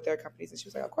people with their companies, and she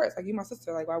was like, "Of course, like you, my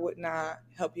sister. Like, why wouldn't I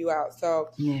help you out?" So,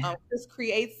 Yeah. Chris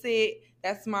creates it.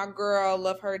 That's my girl.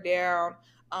 Love her down.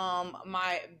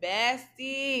 My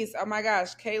besties. Oh my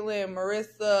gosh, Caitlin,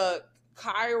 Marissa,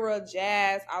 Kyra,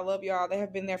 Jazz. I love y'all. They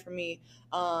have been there for me.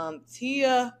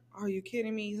 Tia, are you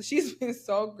kidding me? She's been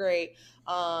so great.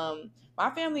 My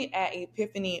family at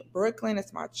Epiphany Brooklyn,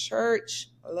 it's my church.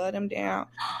 I love them down.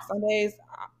 Sundays,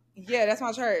 yeah, that's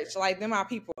my church. Like, they're my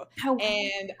people. How?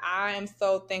 And I am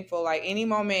so thankful. Like, any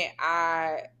moment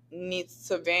I need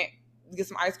to vent, get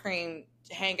some ice cream,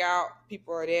 hang out,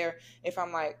 people are there. If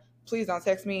I'm like, please don't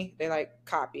text me, they like,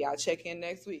 copy, I'll check in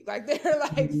next week. Like, they're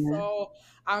like, Yeah. so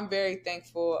I'm very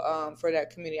thankful for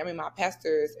that community. I mean, my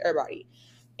pastors, everybody.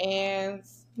 And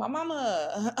my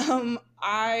mama,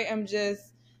 I am just,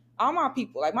 all my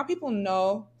people, like my people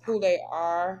know who they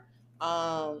are.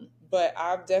 But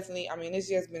I've definitely, I mean, this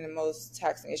year has been the most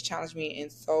taxing. It's challenged me in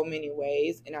so many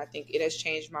ways. And I think it has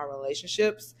changed my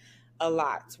relationships a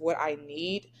lot. What I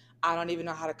need, I don't even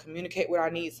know how to communicate what I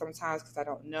need sometimes because I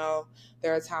don't know.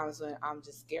 There are times when I'm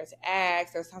just scared to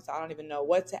ask. There's times I don't even know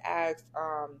what to ask.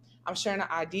 I'm sharing an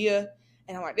idea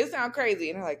and I'm like, this sounds crazy.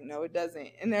 And they're like, no, it doesn't.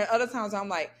 And there are other times I'm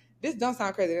like, this don't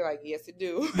sound crazy. They're like, yes, it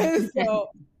do. So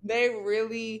they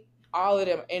really, all of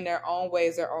them in their own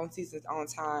ways, their own seasons, own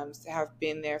times, have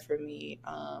been there for me.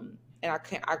 And I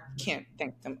can't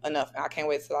thank them enough. I can't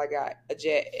wait till I got a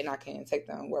jet and I can take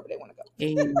them wherever they want to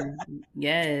go.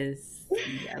 Yes.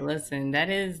 Yeah, listen,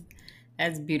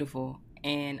 that's beautiful.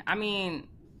 And I mean,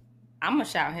 I'm gonna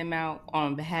shout him out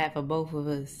on behalf of both of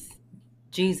us.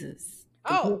 Jesus,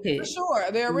 the cool kid. For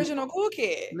sure, the original cool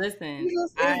kid. Listen,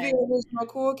 Jesus is the original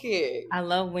cool kid. I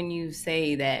love when you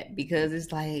say that because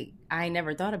it's like I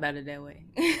never thought about it that way,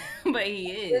 but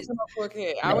he is original cool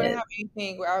kid. I wouldn't have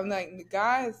anything where I'm like,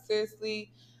 God,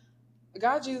 seriously,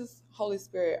 God, Jesus, Holy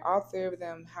Spirit, all three of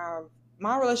them have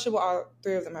my relationship with all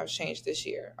three of them have changed this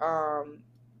year.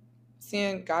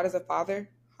 Seeing God as a father,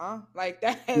 like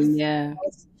that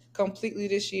has completely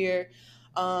this year.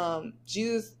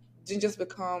 Jesus didn't just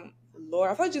become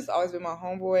Lord. I feel like Jesus always been my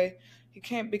homeboy.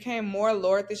 He became more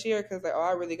Lord this year because like,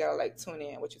 I really gotta like tune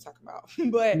in what you're talking about.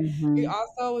 But he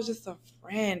also was just a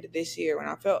friend this year when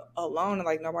I felt alone and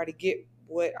like nobody get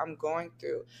what I'm going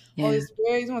through. Holy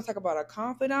Spirit, you want to talk about a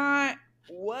confidant?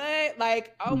 What?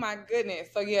 Like, oh my goodness.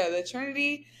 So yeah, the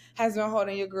Trinity has been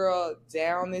holding your girl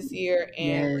down this year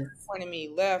and pointing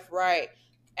me left, right.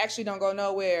 Actually don't go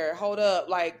nowhere. Hold up.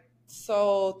 Like,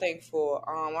 so thankful.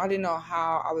 I didn't know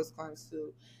how I was going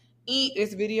to eat.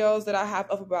 There's videos that I have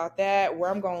up about that,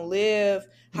 where I'm gonna live,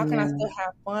 how can I still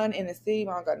have fun in the city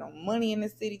when I don't got no money in the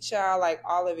city, child, like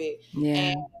all of it.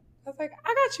 And I was like,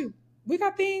 I got you. We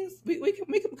got things. We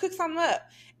can cook something up,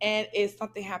 and it's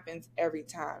something happens every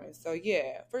time. And so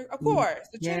of course,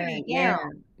 the Trinity.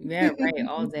 Right,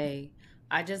 all day.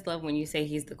 I just love when you say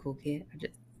he's the cool kid. I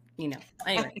just,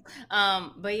 anyway.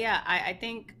 But yeah, I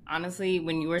think honestly,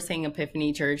 when you were saying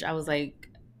Epiphany Church, I was like,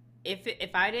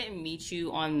 if I didn't meet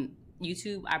you on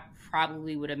YouTube, I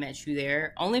probably would have met you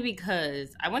there, only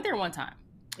because I went there one time.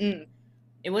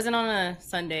 It wasn't on a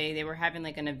Sunday. They were having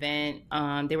like an event.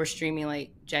 They were streaming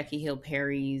like Jackie Hill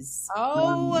Perry's.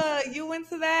 You went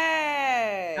to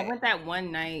that? I went that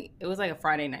one night. It was like a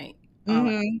Friday night.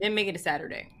 Didn't make it a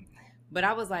Saturday, but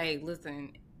I was like,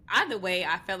 listen. Either way,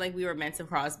 I felt like we were meant to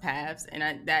cross paths, and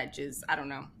I don't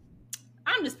know.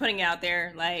 I'm just putting it out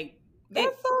there, like.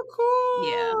 That's so cool.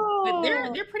 Yeah, but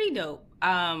they're pretty dope.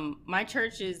 My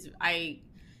church is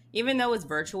even though it's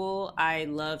virtual, I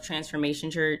love Transformation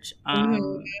Church.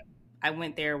 I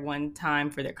went there one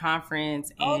time for their conference.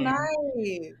 And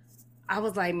nice. I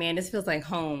was like, man, this feels like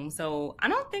home. So I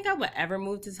don't think I would ever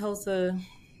move to Tulsa.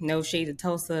 No shade to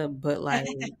Tulsa, but like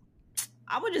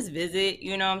I would just visit.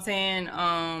 You know what I'm saying?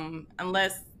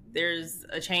 Unless there's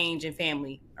a change in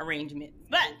family arrangement.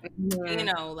 But,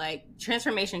 like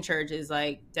Transformation Church is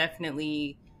like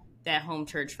definitely that home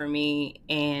church for me.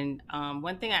 And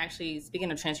one thing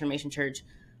speaking of Transformation Church,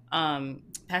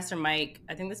 Pastor Mike,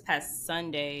 I think this past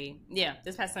Sunday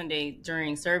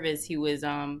during service, he was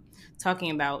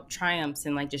talking about triumphs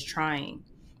and like just trying.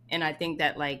 And I think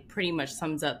that like pretty much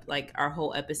sums up like our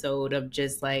whole episode of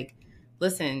just like,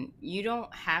 listen, you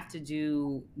don't have to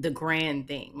do the grand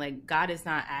thing. Like, God is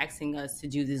not asking us to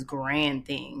do this grand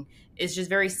thing. It's just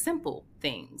very simple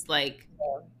things, like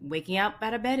waking up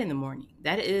out of bed in the morning.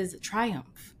 That is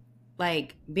triumph.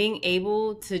 Like, being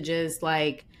able to just,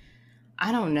 like,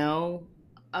 I don't know,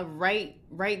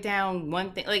 write down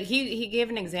one thing. Like, he gave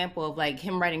an example of, like,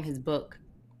 him writing his book.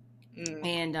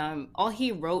 And all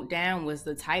he wrote down was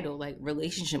the title, like,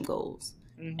 relationship goals.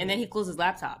 And then he closed his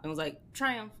laptop and was like,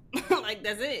 triumph. Like,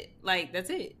 that's it. Like,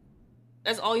 that's it.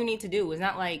 That's all you need to do. It's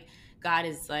not like God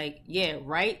is like,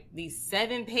 write these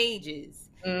 7 pages.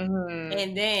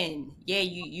 And then,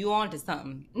 you on to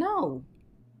something. No.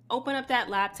 Open up that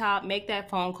laptop, make that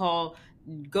phone call,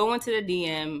 go into the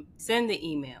DM, send the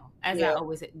email. As I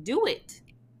always say, do it.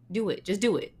 Do it. Just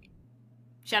do it.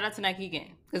 Shout out to Nike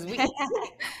again. Because we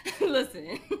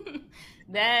listen.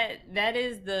 That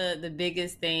is the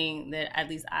biggest thing that at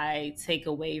least I take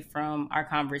away from our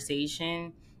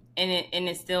conversation, and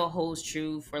it still holds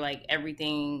true for like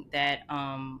everything that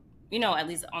at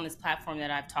least on this platform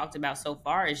that I've talked about so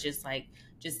far, is just like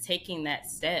just taking that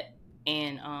step,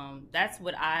 and that's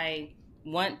what I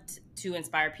want to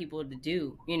inspire people to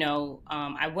do.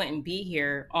 I wouldn't be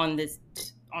here on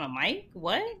a mic.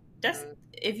 What? That's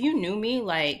if you knew me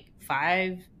like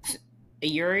a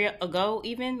year ago,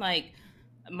 even like.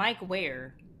 Mike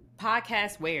where?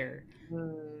 Podcast where?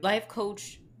 Life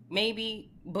coach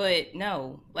maybe, but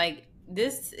no. Like,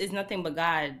 this is nothing but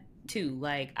God too.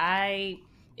 Like,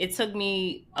 it took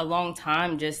me a long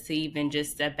time just to even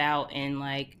just step out and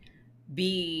like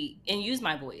be and use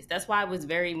my voice. That's why I was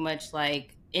very much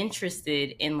like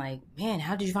interested in like, man,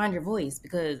 how did you find your voice?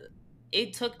 Because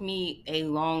it took me a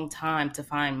long time to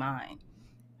find mine.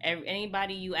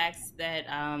 Anybody you ask that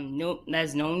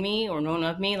that's known me or known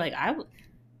of me, like I was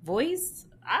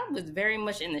very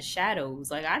much in the shadows.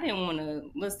 Like I didn't want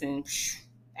to listen.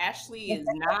 Ashley is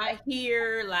not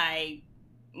here. Like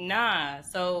nah.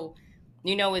 So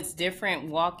it's different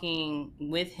walking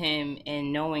with him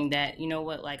and knowing that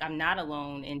what, like I'm not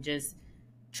alone, and just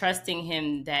trusting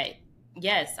him that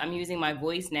yes, I'm using my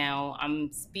voice now.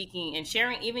 I'm speaking and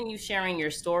sharing. Even you sharing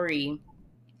your story,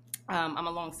 I'm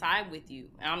alongside with you.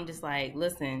 And I'm just like,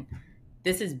 listen,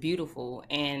 this is beautiful.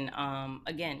 And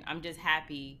again, I'm just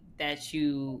happy that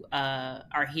you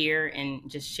are here and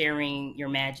just sharing your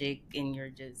magic and you're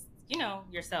just,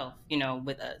 yourself,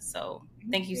 with us. So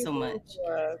thank you so much.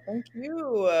 Thank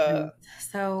you.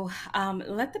 So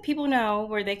let the people know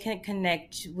where they can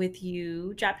connect with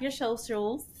you. Drop your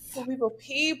socials.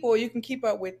 People, you can keep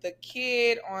up with the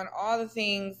kid on all the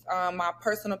things. My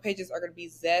personal pages are going to be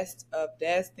Zest of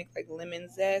Des, think like lemon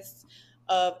zest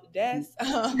of Des.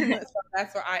 So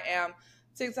that's where I am.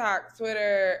 TikTok,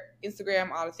 Twitter,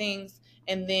 Instagram, all the things.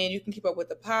 And then you can keep up with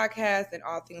the podcast and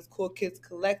all things Cool Kids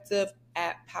Collective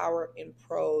at Power in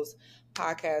Prose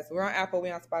Podcast. We're on Apple,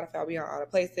 we're on Spotify, we're on all the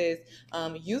places.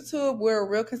 YouTube, we're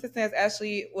real consistent, as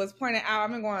Ashley was pointing out. I've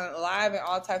been going live and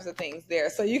all types of things there.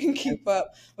 So you can keep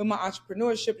up with my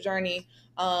entrepreneurship journey.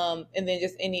 And then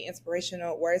just any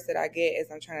inspirational words that I get as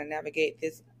I'm trying to navigate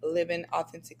this living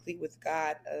authentically with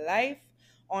God life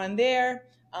on there.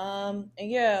 And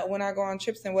yeah, when I go on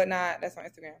trips and whatnot, that's on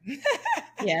Instagram.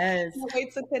 Yes.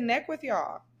 Wait to connect with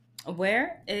y'all.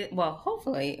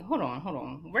 Hopefully, hold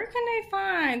on. Where can they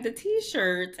find the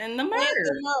t-shirts and the merch?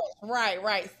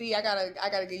 Right. See, I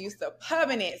gotta get used to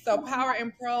pubbing it. So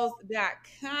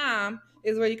powerandprose.com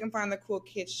is where you can find the Cool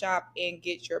Kids shop and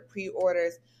get your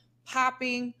pre-orders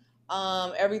popping.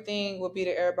 Everything will be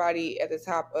to everybody at the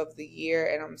top of the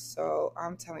year. And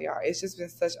I'm telling y'all, it's just been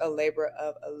such a labor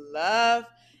of love.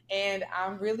 And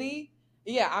I'm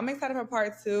excited for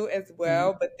part 2 as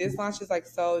well. But this launch is like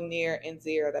so near and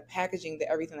dear. The packaging, the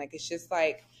everything, like it's just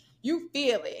like you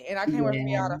feel it. And I can't wait for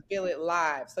y'all to feel it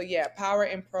live. So yeah,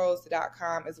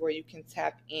 powerandprose.com is where you can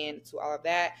tap into all of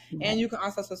that. And you can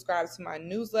also subscribe to my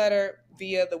newsletter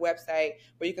via the website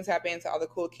where you can tap into all the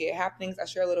cool kid happenings. I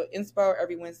share a little inspo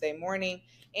every Wednesday morning.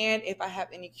 And if I have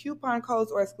any coupon codes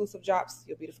or exclusive drops,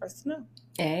 you'll be the first to know.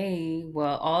 Hey,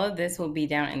 well, all of this will be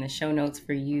down in the show notes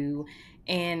for you.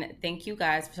 And thank you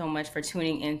guys so much for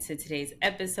tuning into today's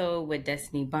episode with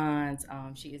Destanee Bonds.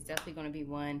 She is definitely going to be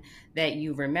one that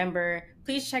you remember.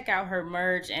 Please check out her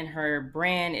merch and her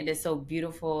brand. It is so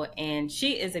beautiful, and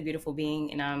she is a beautiful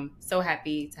being, and I'm so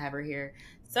happy to have her here.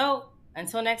 So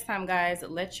until next time, guys,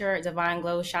 let your divine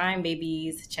glow shine,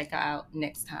 babies. Check out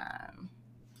next time.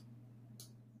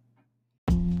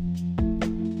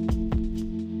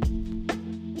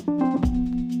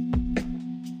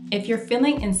 If you're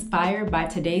feeling inspired by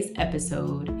today's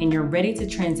episode and you're ready to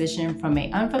transition from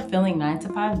an unfulfilling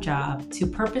 9-to-5 job to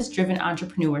purpose-driven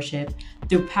entrepreneurship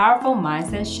through powerful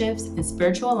mindset shifts and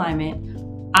spiritual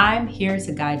alignment, I'm here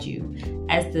to guide you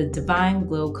as the Divine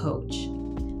Glow Coach.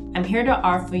 I'm here to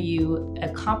offer you a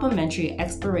complimentary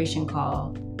exploration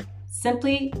call.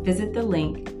 Simply visit the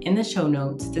link in the show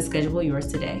notes to schedule yours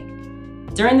today.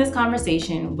 During this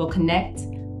conversation, we'll connect,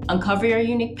 uncover your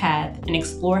unique path, and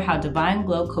explore how Divine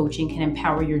Glow Coaching can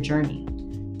empower your journey.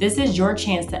 This is your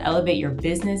chance to elevate your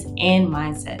business and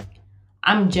mindset.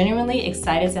 I'm genuinely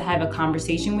excited to have a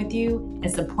conversation with you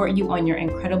and support you on your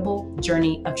incredible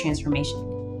journey of transformation.